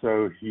 this is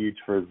so huge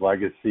for his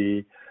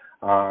legacy.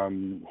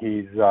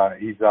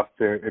 He's up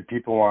there.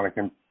 People want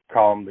to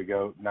call him the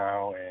GOAT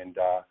now, and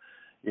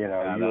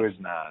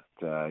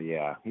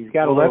he's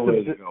got a little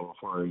way to go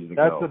before he's the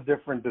GOAT. That's a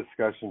different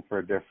discussion for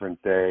a different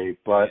day.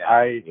 But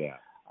I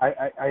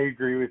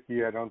agree with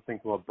you. I don't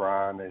think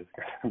LeBron is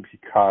going to be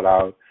caught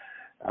out.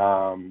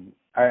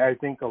 I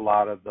think a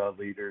lot of the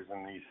leaders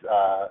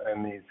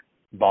in these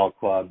ball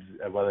clubs,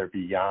 whether it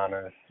be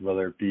Giannis,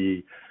 whether it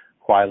be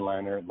Kawhi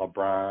Leonard,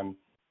 LeBron,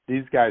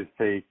 these guys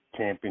take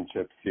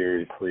championships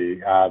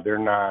seriously. They're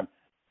not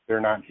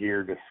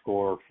here to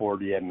score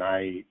 40 a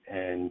night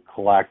and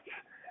collect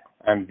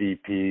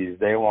MVPs.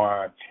 They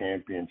want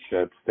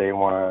championships. They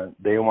want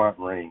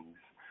rings.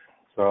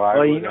 So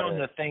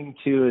the thing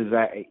too is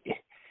that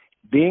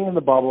being in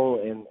the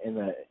bubble and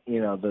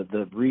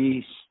the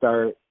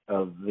restart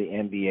of the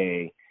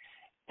NBA,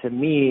 to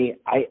me,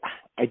 I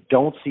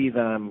don't see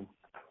them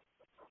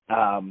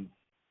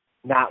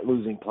not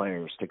losing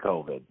players to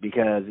COVID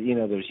because,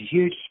 there's a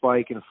huge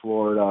spike in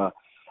Florida.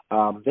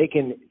 they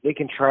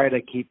can try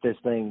to keep this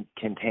thing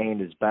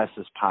contained as best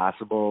as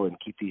possible and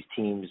keep these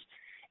teams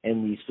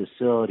in these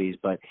facilities.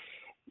 But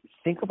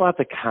think about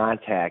the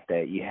contact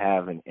that you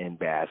have in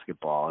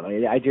basketball.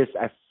 And I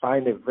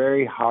find it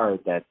very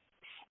hard that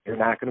there are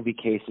not going to be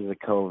cases of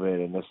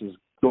COVID, and this is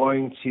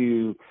going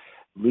to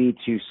lead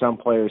to some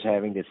players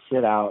having to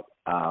sit out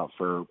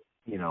for,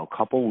 a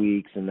couple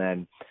weeks. And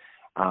then,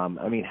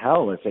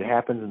 hell, if it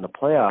happens in the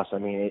playoffs,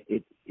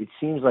 it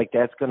seems like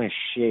that's going to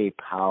shape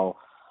how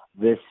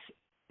this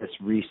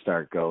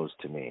restart goes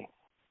to me.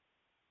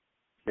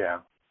 Yeah.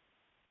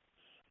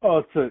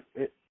 Well,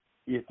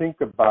 you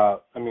think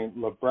about,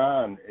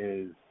 LeBron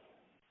is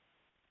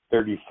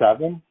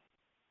 37.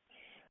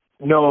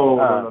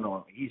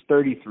 No. He's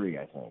 33,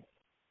 I think.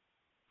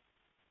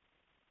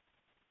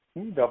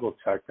 Can you double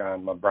check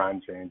on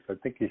LeBron James? I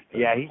think he's 37.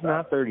 Yeah, he's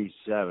not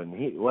 37.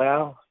 He's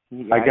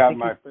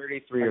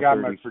 33 or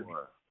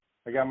 34.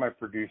 I got my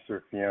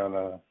producer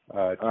Fiona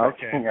okay.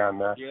 checking on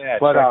that. Yeah,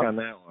 check on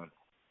that one.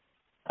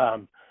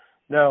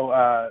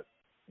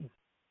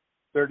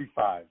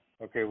 35.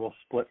 Okay, we're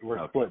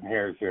splitting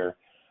hairs here.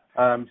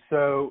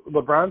 So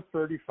LeBron's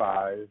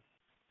 35,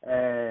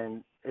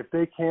 and if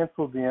they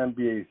cancel the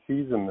NBA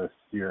season this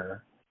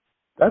year,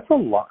 that's a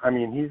lot.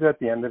 He's at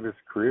the end of his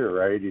career,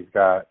 right? He's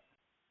got,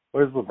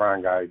 what does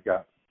LeBron got? He's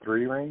got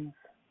 3 rings?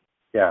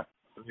 Yeah.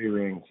 3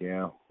 rings,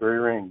 yeah. 3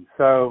 rings.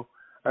 So,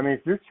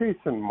 if you're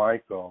chasing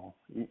Michael,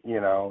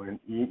 and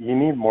you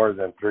need more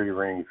than 3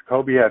 rings.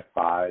 Kobe had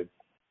 5.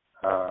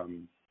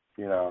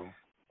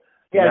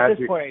 Yeah, at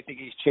this point, I think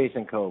he's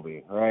chasing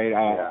Kobe, right?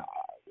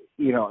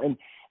 And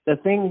the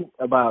thing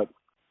about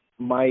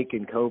Mike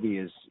and Kobe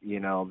is,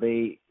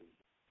 they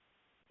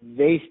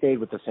stayed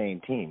with the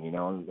same team, and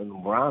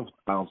LeBron's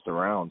bounced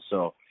around.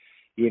 So,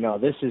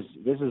 this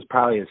is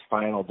probably his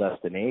final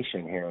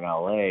destination here in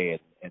LA,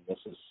 and this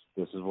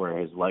is where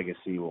his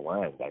legacy will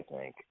end, I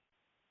think.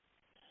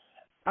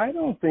 I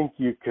don't think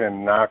you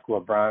can knock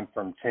LeBron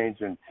from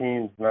changing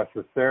teams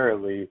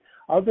necessarily.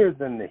 Other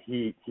than the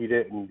Heat, he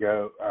didn't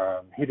go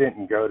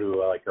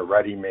to a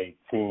ready-made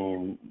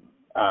team.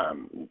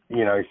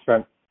 He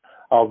spent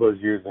all those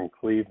years in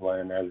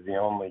Cleveland as the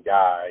only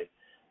guy.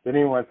 Then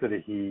he went to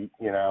the Heat,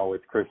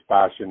 with Chris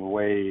Bosh and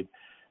Wade,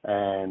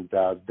 and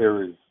there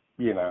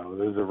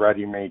was a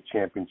ready-made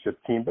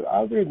championship team. But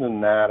other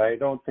than that, I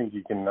don't think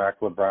you can knock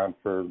LeBron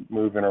for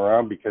moving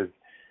around because,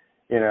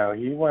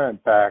 he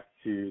went back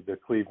to the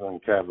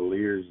Cleveland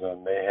Cavaliers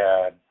and they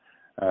had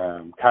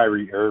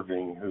Kyrie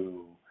Irving,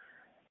 who,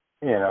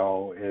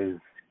 is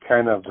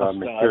kind of a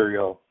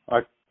material.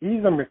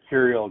 He's a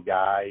material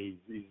guy.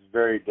 He's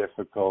very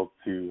difficult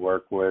to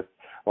work with.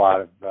 A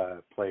lot of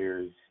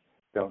players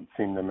don't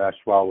seem to mesh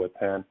well with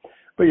him.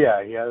 But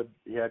yeah, he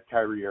had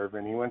Kyrie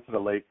Irving. He went to the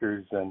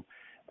Lakers, and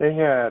they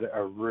had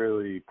a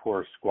really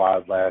poor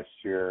squad last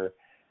year.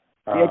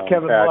 He had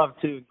Kevin Love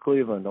too in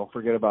Cleveland. Don't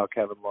forget about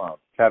Kevin Love.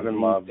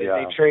 Love,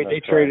 yeah. They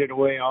traded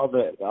away all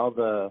their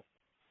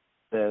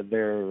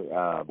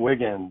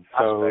Wiggins. prospects.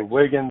 So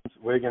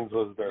Wiggins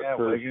was their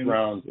first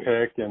round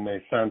pick, and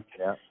they sent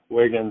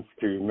Wiggins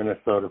to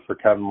Minnesota for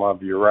Kevin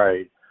Love. You're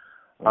right.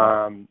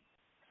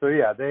 So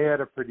yeah, they had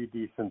a pretty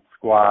decent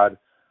squad.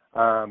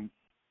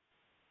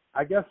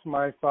 I guess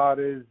my thought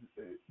is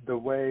the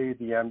way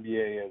the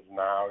NBA is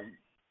now,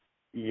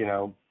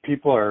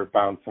 people are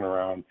bouncing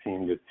around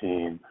team to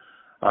team.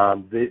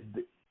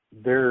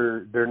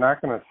 They're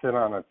not going to sit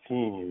on a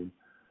team,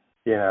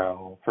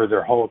 for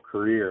their whole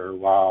career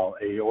while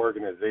a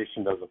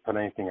organization doesn't put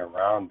anything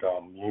around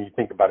them. You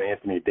think about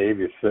Anthony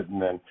Davis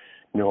sitting in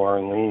New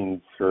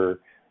Orleans for,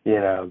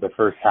 the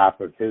first half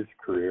of his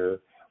career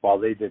while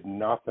they did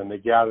nothing. They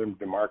got him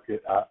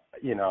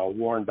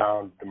worn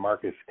down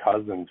DeMarcus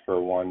Cousins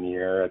for 1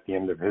 year at the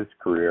end of his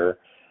career.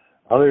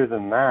 Other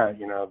than that,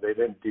 they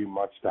didn't do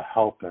much to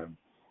help him.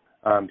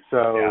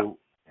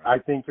 I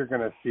think you're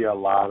going to see a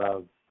lot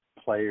of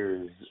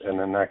players in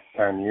the next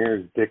 10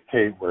 years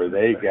dictate where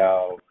they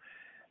go.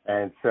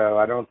 And so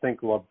I don't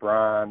think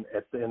LeBron,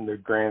 in the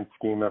grand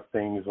scheme of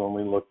things, when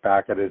we look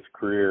back at his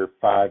career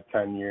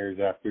 5-10 years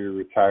after he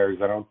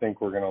retires, I don't think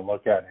we're going to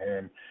look at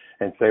him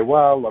and say,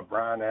 well,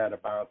 LeBron had to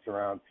bounce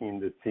around team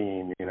to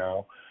team,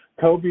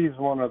 Kobe's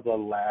one of the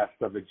last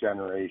of a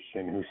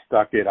generation who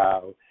stuck it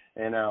out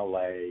in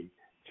L.A.,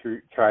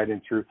 tried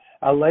and true.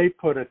 L.A.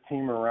 put a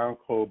team around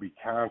Kobe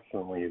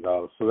constantly,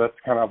 though, so that's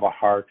kind of a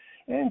hard.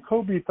 And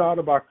Kobe thought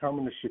about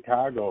coming to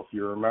Chicago, if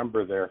you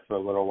remember, there for a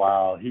little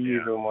while. He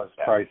even was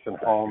pricing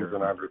homes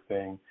and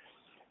everything.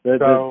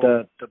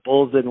 The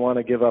Bulls didn't want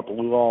to give up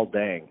Luol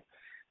Deng.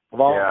 Of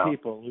all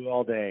people,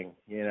 Luol Deng,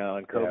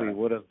 and Kobe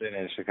would have been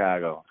in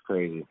Chicago. It's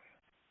crazy.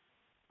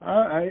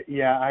 I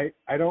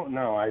don't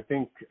know. I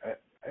think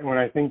when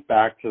I think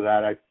back to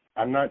that,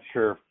 I'm not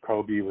sure if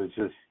Kobe was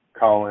just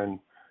calling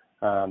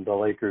the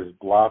Lakers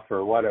bluff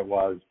or what it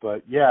was,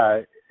 but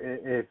yeah,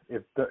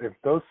 if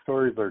those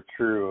stories are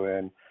true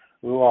and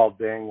Luol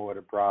Deng would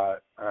have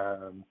brought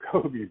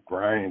Kobe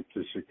Bryant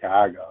to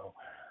Chicago,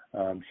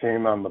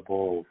 shame on the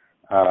Bulls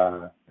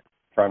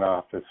front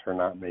office for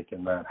not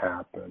making that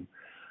happen.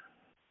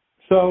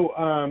 So,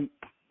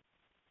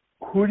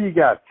 who do you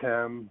got,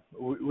 Tim?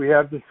 We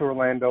have this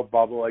Orlando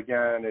bubble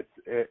again. It's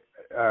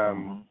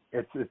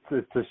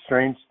a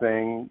strange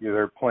thing.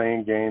 They're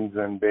playing games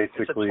and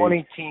basically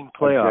it's a 20-team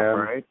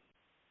playoff, right?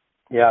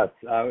 Yes,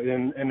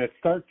 and it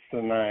starts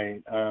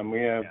tonight.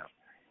 We have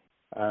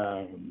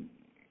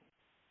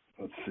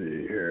let's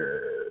see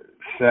here,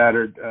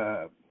 Saturday.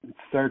 It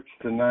starts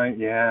tonight.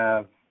 You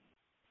have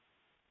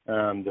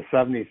the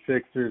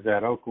 76ers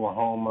at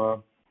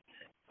Oklahoma.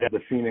 The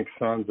Phoenix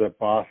Suns at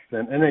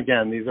Boston. And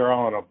again, these are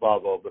all in a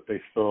bubble, but they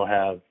still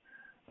have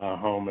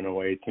home and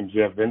away teams.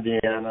 You have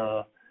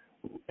Indiana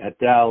at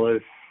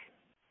Dallas.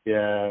 You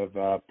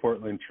have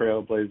Portland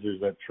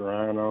Trailblazers at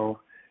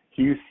Toronto.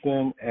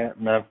 Houston at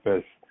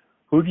Memphis.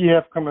 Who do you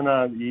have coming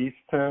out of the East,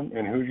 Tim,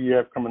 and who do you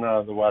have coming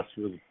out of the West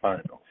for the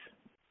finals?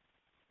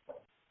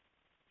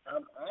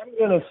 I'm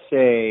going to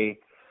say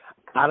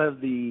out of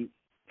the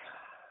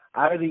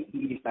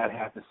East, I'd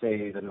have to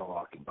say the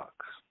Milwaukee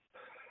Bucks.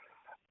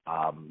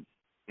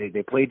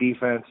 They play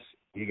defense.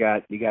 You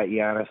got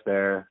Giannis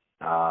there.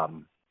 I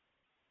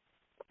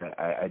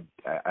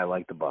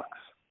like the Bucks.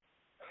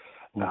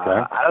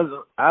 Okay.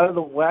 Out of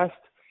the West,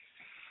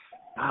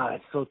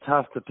 it's so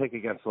tough to pick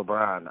against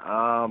LeBron.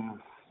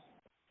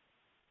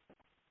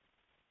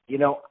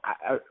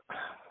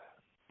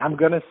 I'm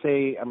gonna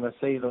say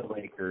the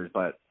Lakers,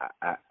 but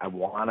I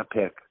want to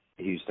pick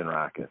the Houston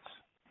Rockets.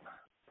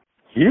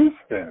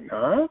 Houston,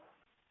 huh?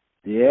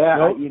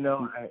 Yeah,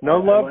 no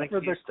love like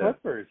for Houston. the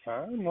Clippers,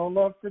 huh? No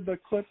love for the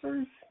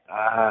Clippers.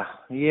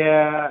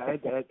 Yeah,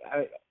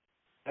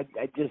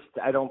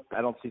 I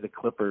don't see the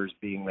Clippers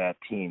being that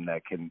team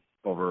that can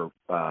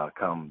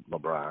overcome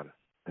LeBron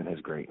and his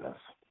greatness.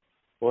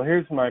 Well,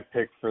 here's my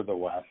pick for the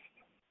West.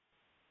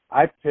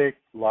 I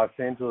picked Los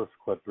Angeles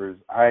Clippers.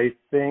 I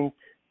think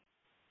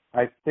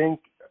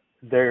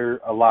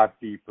they're a lot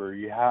deeper.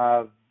 You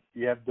have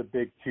the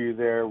big two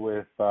there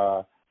with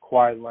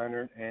Kawhi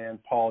Leonard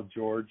and Paul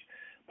George.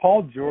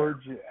 Paul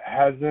George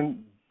hasn't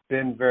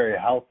been very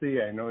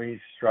healthy. I know he's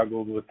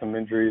struggled with some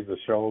injuries, a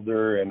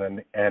shoulder and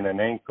an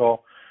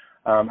ankle.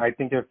 I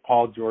think if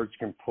Paul George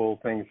can pull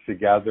things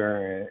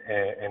together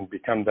and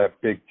become that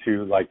big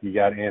two, like you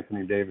got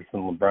Anthony Davis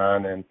and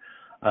LeBron, and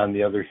on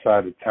the other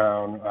side of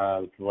town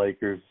with the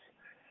Lakers,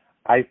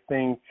 I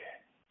think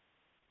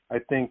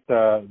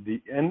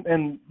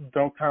and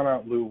don't count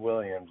out Lou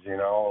Williams.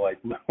 Like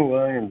Lou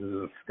Williams is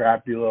a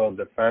scrappy little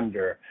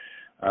defender.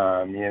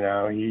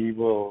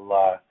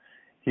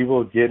 He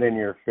will get in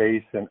your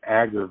face and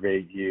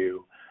aggravate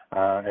you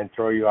and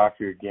throw you off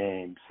your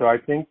game. So I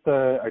think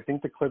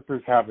the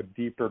Clippers have a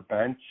deeper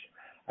bench.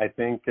 I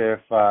think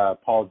if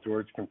Paul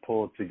George can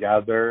pull it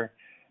together,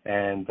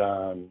 and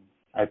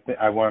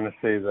I want to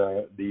say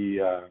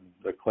the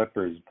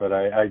Clippers, but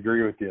I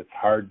agree with you. It's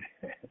hard.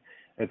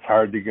 It's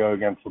hard to go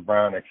against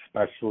LeBron,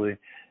 especially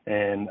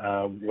and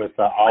with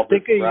all. I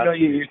think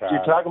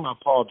you're talking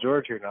about Paul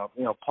George here now.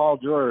 Paul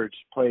George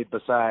played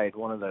beside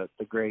one of the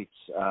greats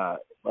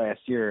last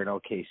year in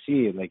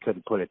OKC, and they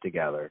couldn't put it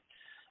together.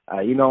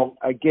 I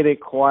get it.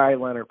 Kawhi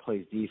Leonard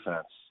plays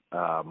defense,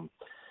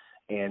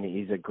 and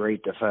he's a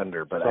great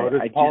defender. But so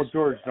does Paul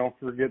George.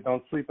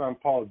 Don't sleep on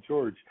Paul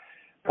George.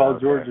 Paul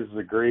George is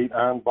a great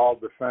on-ball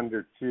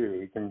defender too.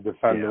 He can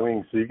defend the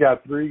wings. So you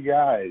got three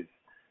guys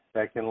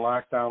that can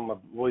lock down.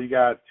 You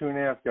got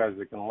 2.5 guys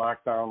that can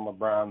lock down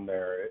LeBron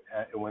there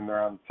when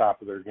they're on the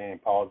top of their game.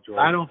 Paul George.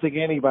 I don't think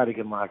anybody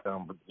can lock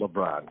down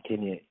LeBron.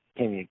 Can you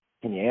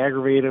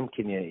aggravate him?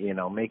 Can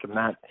you make him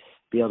not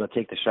be able to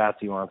take the shots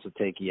he wants to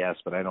take? Yes,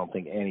 but I don't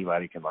think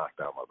anybody can lock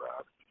down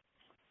LeBron.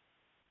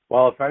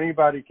 Well, if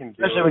anybody can,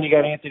 especially when you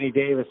got Anthony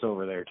Davis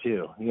over there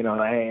too.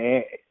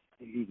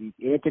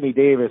 Anthony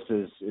Davis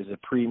is a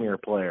premier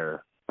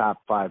player,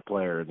 top 5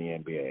 player in the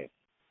NBA.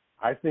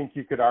 I think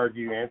you could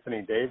argue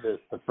Anthony Davis,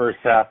 the first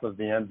half of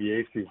the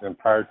NBA season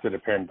prior to the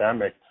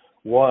pandemic,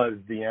 was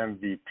the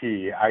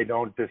MVP. I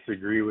don't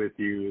disagree with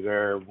you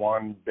there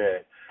one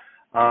bit.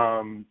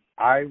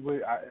 I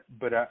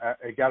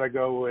got to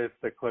go with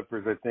the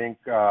Clippers. I think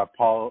I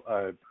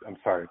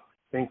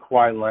think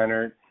Kawhi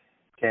Leonard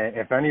can.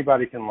 If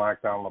anybody can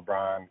lock down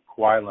LeBron,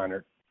 Kawhi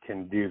Leonard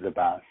can do the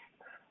best.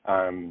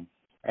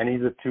 And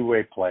he's a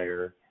two-way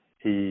player.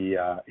 He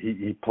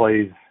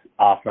plays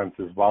offense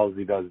as well as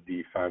he does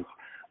defense.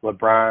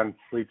 LeBron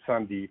sleeps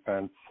on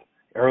defense.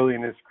 Early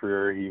in his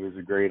career, he was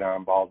a great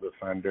on-ball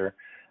defender.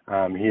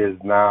 He is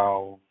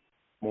now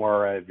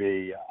more of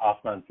a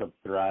offensive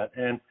threat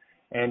and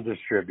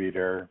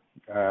distributor,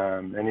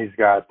 and he's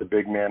got the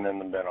big man in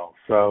the middle.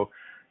 So,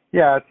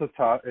 yeah, it's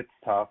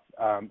tough.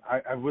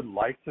 I would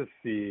like to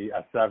see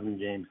a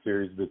 7-game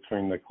series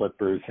between the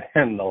Clippers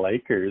and the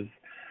Lakers,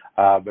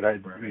 but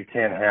you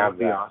can't have that. That would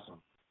be awesome.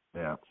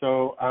 Yeah.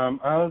 So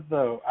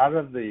out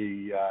of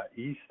the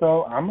East,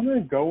 though, I'm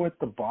going to go with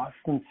the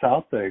Boston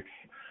Celtics.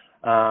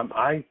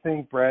 I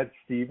think Brad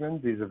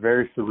Stevens, he's a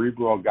very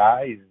cerebral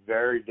guy. He's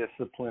very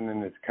disciplined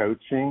in his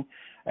coaching,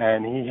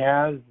 and he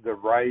has the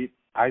right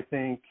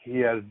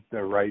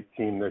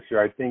team this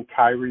year. I think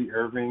Kyrie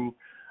Irving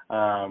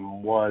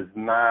was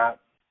not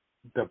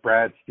the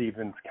Brad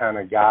Stevens kind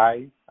of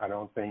guy. I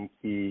don't think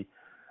he,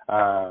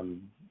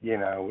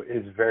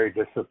 is very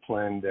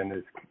disciplined in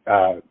his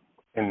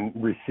in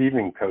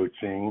receiving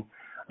coaching.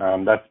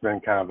 That's been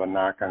kind of a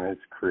knock on his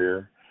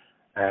career.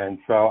 And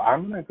so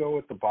I'm going to go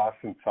with the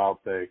Boston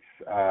Celtics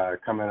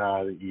coming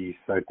out of the East.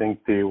 I think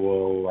they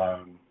will.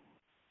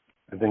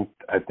 I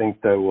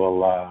think they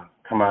will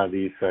come out of the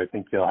East. So I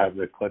think you'll have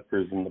the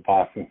Clippers and the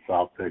Boston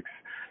Celtics.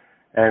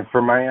 And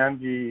for my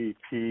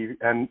MVP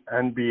and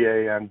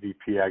NBA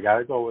MVP, I got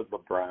to go with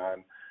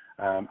LeBron.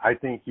 I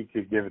think you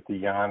could give it to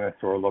Giannis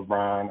or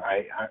LeBron.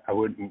 I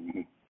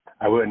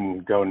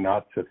wouldn't go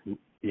nuts if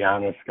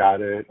Giannis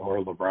got it or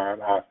LeBron.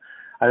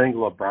 I think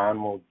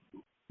LeBron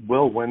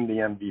will win the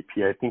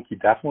MVP. I think he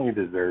definitely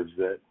deserves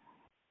it.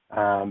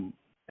 And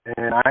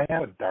I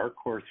have a dark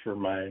horse for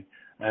my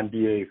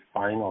NBA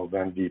Finals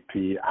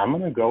MVP. I'm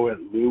going to go with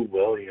Lou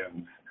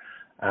Williams.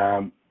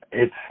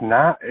 It's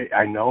not,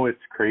 I know it's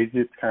crazy.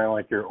 It's kind of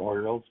like your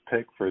Orioles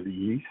pick for the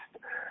East,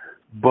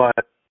 but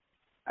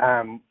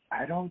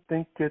I don't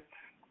think it's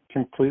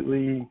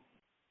completely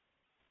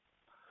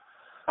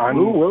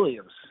Lou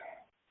Williams.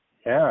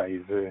 Yeah,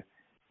 he's a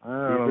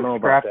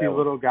scrappy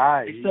little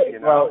guy.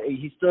 Well,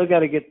 he still got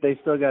to get. They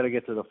still got to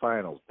get to the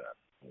finals,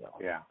 then.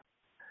 Yeah.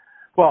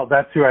 Well,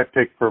 that's who I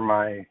picked for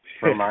my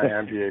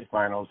NBA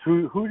Finals.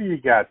 Who do you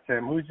got,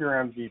 Tim? Who's your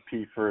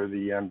MVP for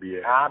the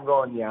NBA? I'm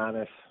going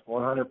Giannis,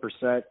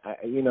 100%.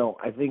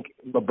 I think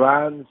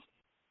LeBron's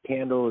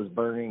candle is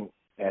burning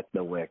at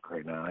the wick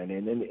right now,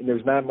 and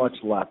there's not much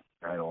left,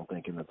 I don't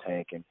think, in the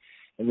tank. And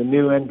the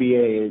new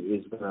NBA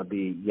is going to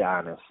be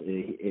Giannis.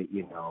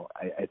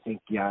 I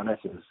think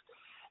Giannis is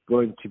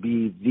going to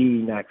be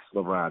the next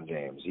LeBron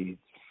James. He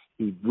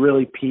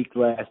really peaked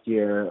last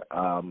year,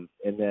 and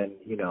then,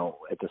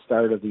 at the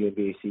start of the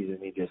NBA season,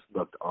 he just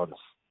looked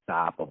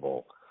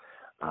unstoppable.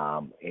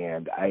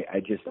 And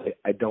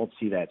I don't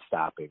see that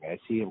stopping. I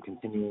see him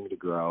continuing to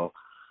grow.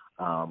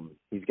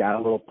 He's got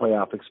a little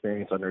playoff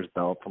experience under his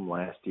belt from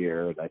last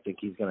year, and I think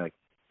he's going to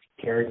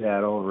carry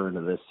that over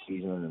into this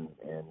season.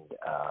 And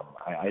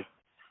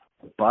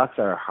the Bucks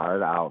are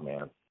hard out,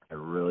 man. I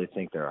really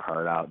think they're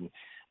hard out. And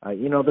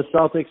the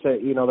Celtics,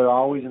 they're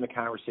always in the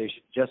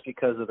conversation just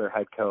because of their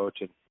head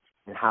coach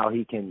and how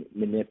he can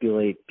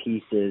manipulate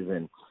pieces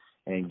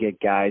and get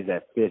guys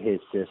that fit his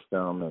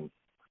system.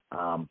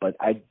 But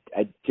I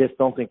just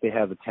don't think they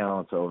have the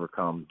talent to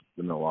overcome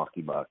the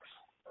Milwaukee Bucks.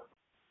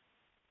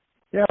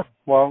 Yeah,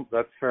 well,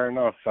 that's fair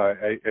enough.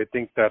 I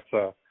think that's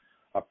a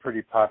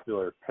pretty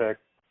popular pick.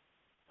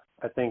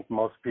 I think a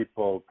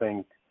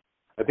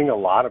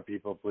lot of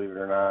people, believe it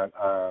or not,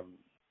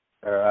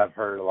 I've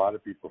heard a lot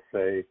of people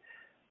say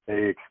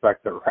they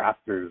expect the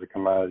Raptors to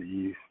come out of the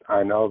East.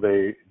 I know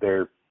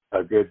they're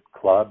a good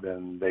club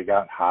and they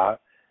got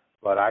hot,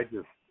 but at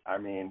the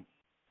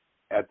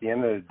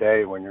end of the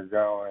day, when you're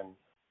going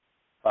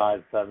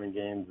 5-7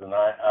 games in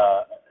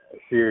a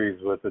series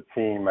with a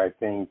team, I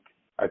think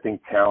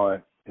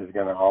talent is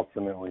going to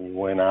ultimately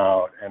win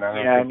out, and I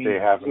don't think they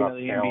have enough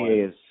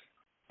talent.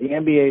 The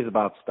NBA is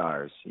about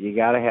stars. You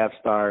got to have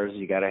stars.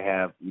 You got to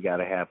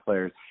have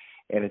players.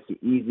 And it's the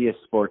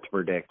easiest sport to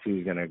predict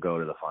who's going to go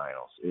to the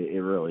finals. It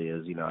really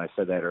is. I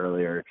said that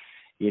earlier.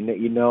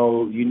 You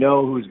know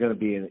who's going to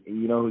be in.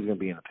 Who's going to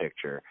be in the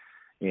picture.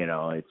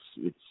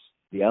 It's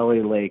the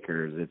LA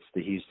Lakers. It's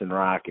the Houston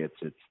Rockets.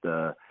 It's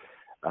the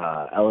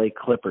LA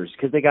Clippers,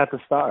 because they got the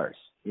stars.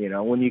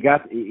 When you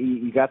got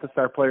the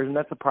star players, and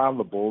that's the problem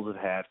the Bulls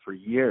have had for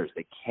years.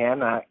 They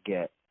cannot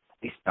get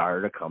a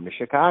star to come to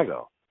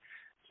Chicago.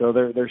 So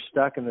they're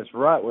stuck in this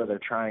rut where they're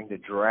trying to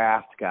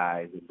draft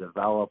guys and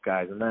develop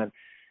guys, and then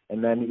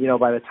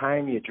by the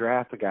time you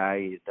draft a guy,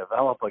 you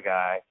develop a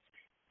guy,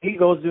 he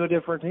goes to a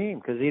different team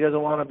because he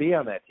doesn't want to be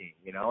on that team,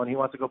 and he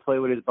wants to go play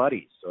with his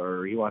buddies,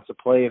 or he wants to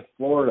play in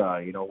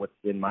Florida,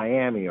 in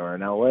Miami or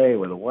in LA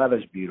where the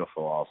weather's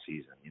beautiful all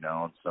season,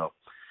 And so,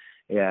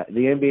 yeah, the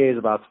NBA is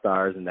about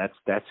stars, and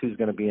that's who's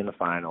going to be in the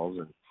finals,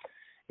 and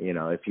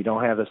if you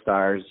don't have the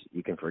stars,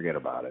 you can forget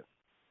about it.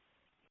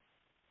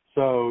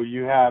 So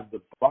you have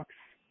the Bucks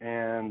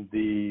and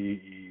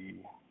the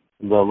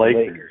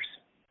Lakers.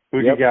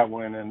 Who do you got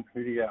winning?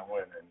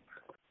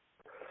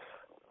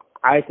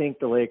 I think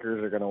the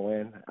Lakers are going to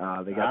win.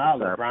 They got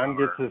the LeBron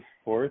gets his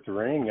fourth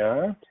ring,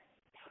 huh?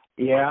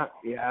 Yeah.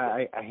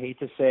 I hate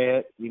to say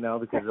it,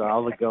 because of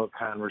all the GOAT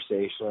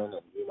conversation,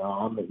 and me,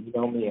 I'm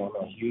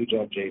a huge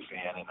MJ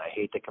fan, and I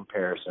hate the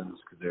comparisons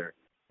because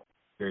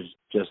there's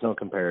just no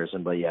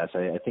comparison. But yes,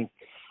 I think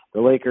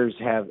the Lakers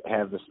have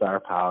the star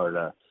power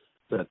to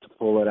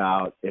pull it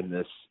out in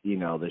this,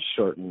 this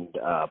shortened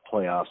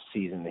playoff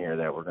season here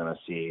that we're going to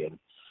see. And,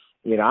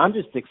 I'm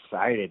just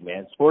excited,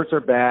 man. Sports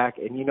are back,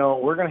 and,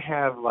 we're going to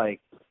have,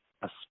 like,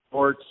 a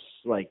sports,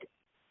 like,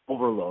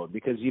 overload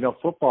because,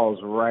 football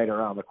is right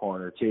around the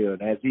corner, too.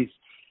 And as these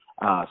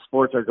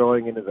sports are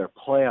going into their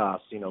playoffs,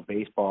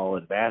 baseball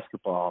and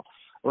basketball,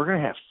 we're going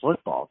to have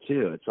football,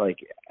 too. It's like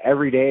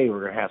every day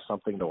we're going to have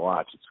something to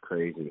watch. It's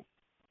crazy.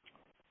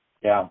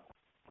 Yeah.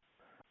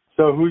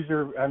 So who's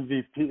your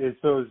MVP?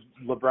 So is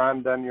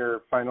LeBron then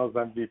your finals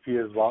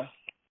MVP as well?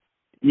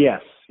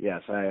 Yes.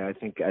 I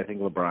think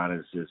LeBron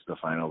is the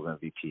Finals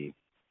MVP.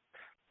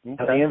 Okay.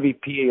 The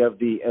MVP of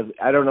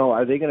I don't know.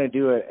 Are they going to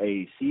do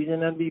a season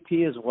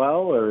MVP as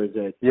well, or is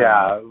it?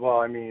 Yeah. Well,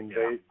 I mean,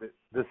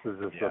 this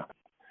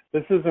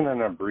isn't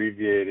an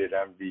abbreviated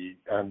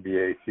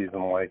NBA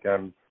season like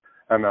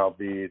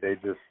MLB. They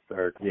just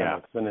are kind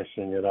of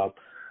finishing it up.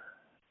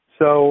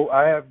 So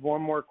I have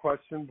one more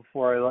question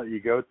before I let you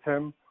go,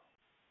 Tim.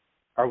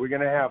 Are we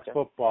going to have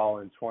football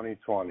in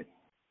 2020?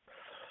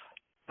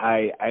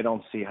 I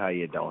don't see how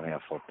you don't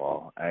have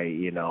football.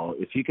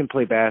 If you can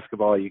play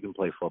basketball, you can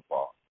play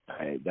football.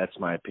 That's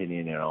my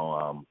opinion.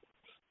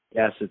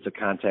 Yes, it's a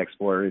contact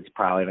sport. It's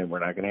probably we're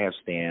not going to have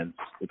stands,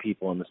 the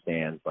people in the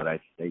stands, but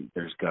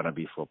there's going to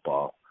be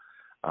football.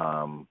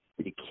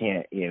 You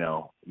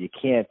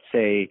can't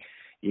say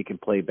you can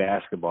play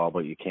basketball,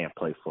 but you can't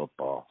play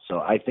football. So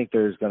I think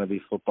there's going to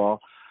be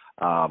football.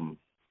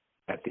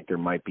 I think there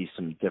might be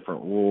some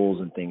different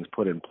rules and things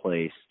put in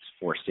place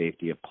for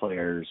safety of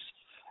players,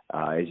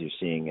 as you're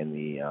seeing in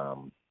the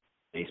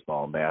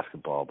baseball and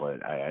basketball,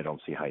 but I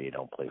don't see how you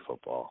don't play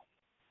football.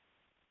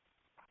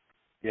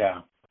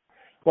 Yeah.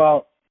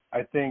 Well,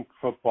 I think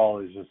football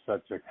is just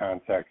such a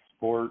contact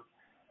sport,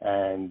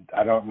 and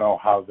I don't know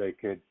how they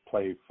could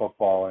play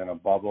football in a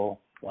bubble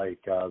like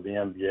the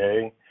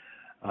NBA.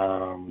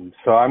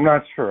 So I'm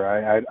not sure.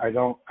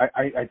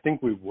 I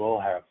think we will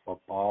have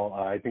football.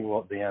 I think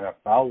the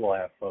NFL will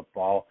have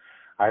football.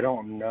 I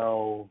don't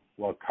know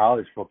what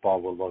college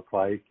football will look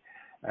like.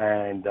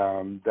 And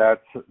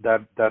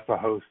that's a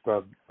host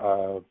of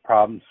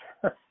problems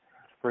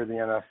for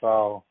the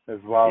NFL as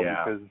well,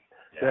 because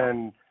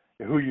then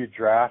who you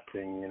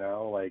drafting,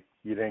 like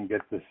you didn't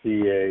get to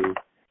see a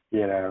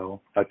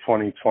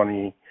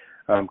 2020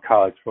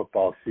 college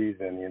football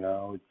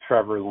season,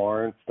 Trevor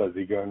Lawrence, does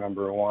he go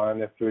number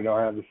one if we don't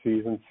have the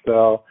season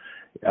still?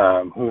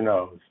 Who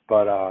knows?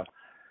 But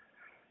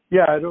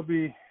it'll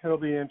be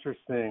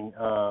interesting.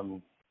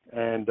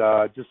 And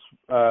just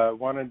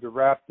wanted to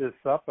wrap this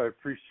up. I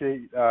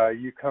appreciate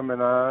you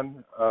coming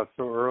on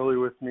so early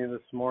with me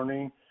this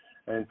morning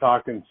and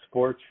talking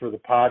sports for the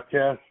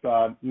podcast.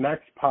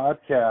 Next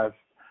podcast,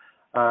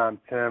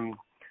 Tim,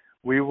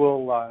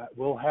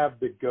 we'll have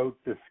the GOAT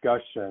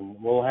discussion.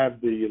 We'll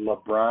have the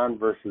LeBron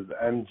versus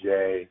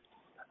MJ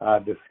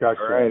discussion.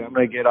 All right, I'm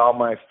going to get all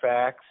my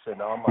facts and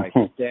all my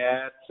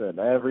stats and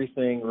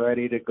everything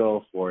ready to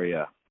go for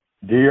you.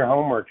 Do your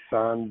homework,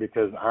 son,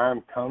 because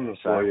I'm coming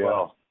for you.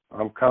 Will.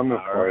 I'm coming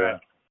for you.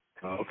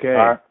 Okay.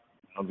 Right.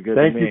 Sounds good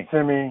Thank to me. you,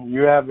 Timmy.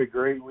 You have a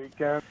great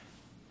weekend.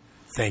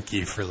 Thank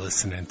you for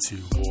listening to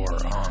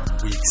War on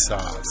Weak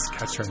Sauce.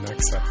 Catch our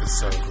next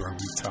episode where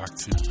we talk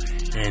to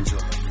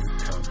Angela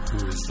Newcomb,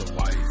 who is the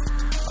wife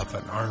of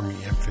an Army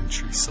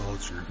infantry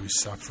soldier who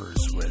suffers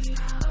with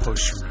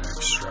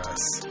post-traumatic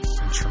stress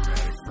and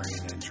traumatic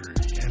brain injury,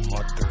 and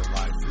what their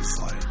life is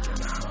like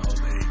and how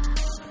they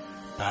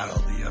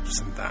battle the ups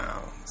and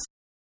downs.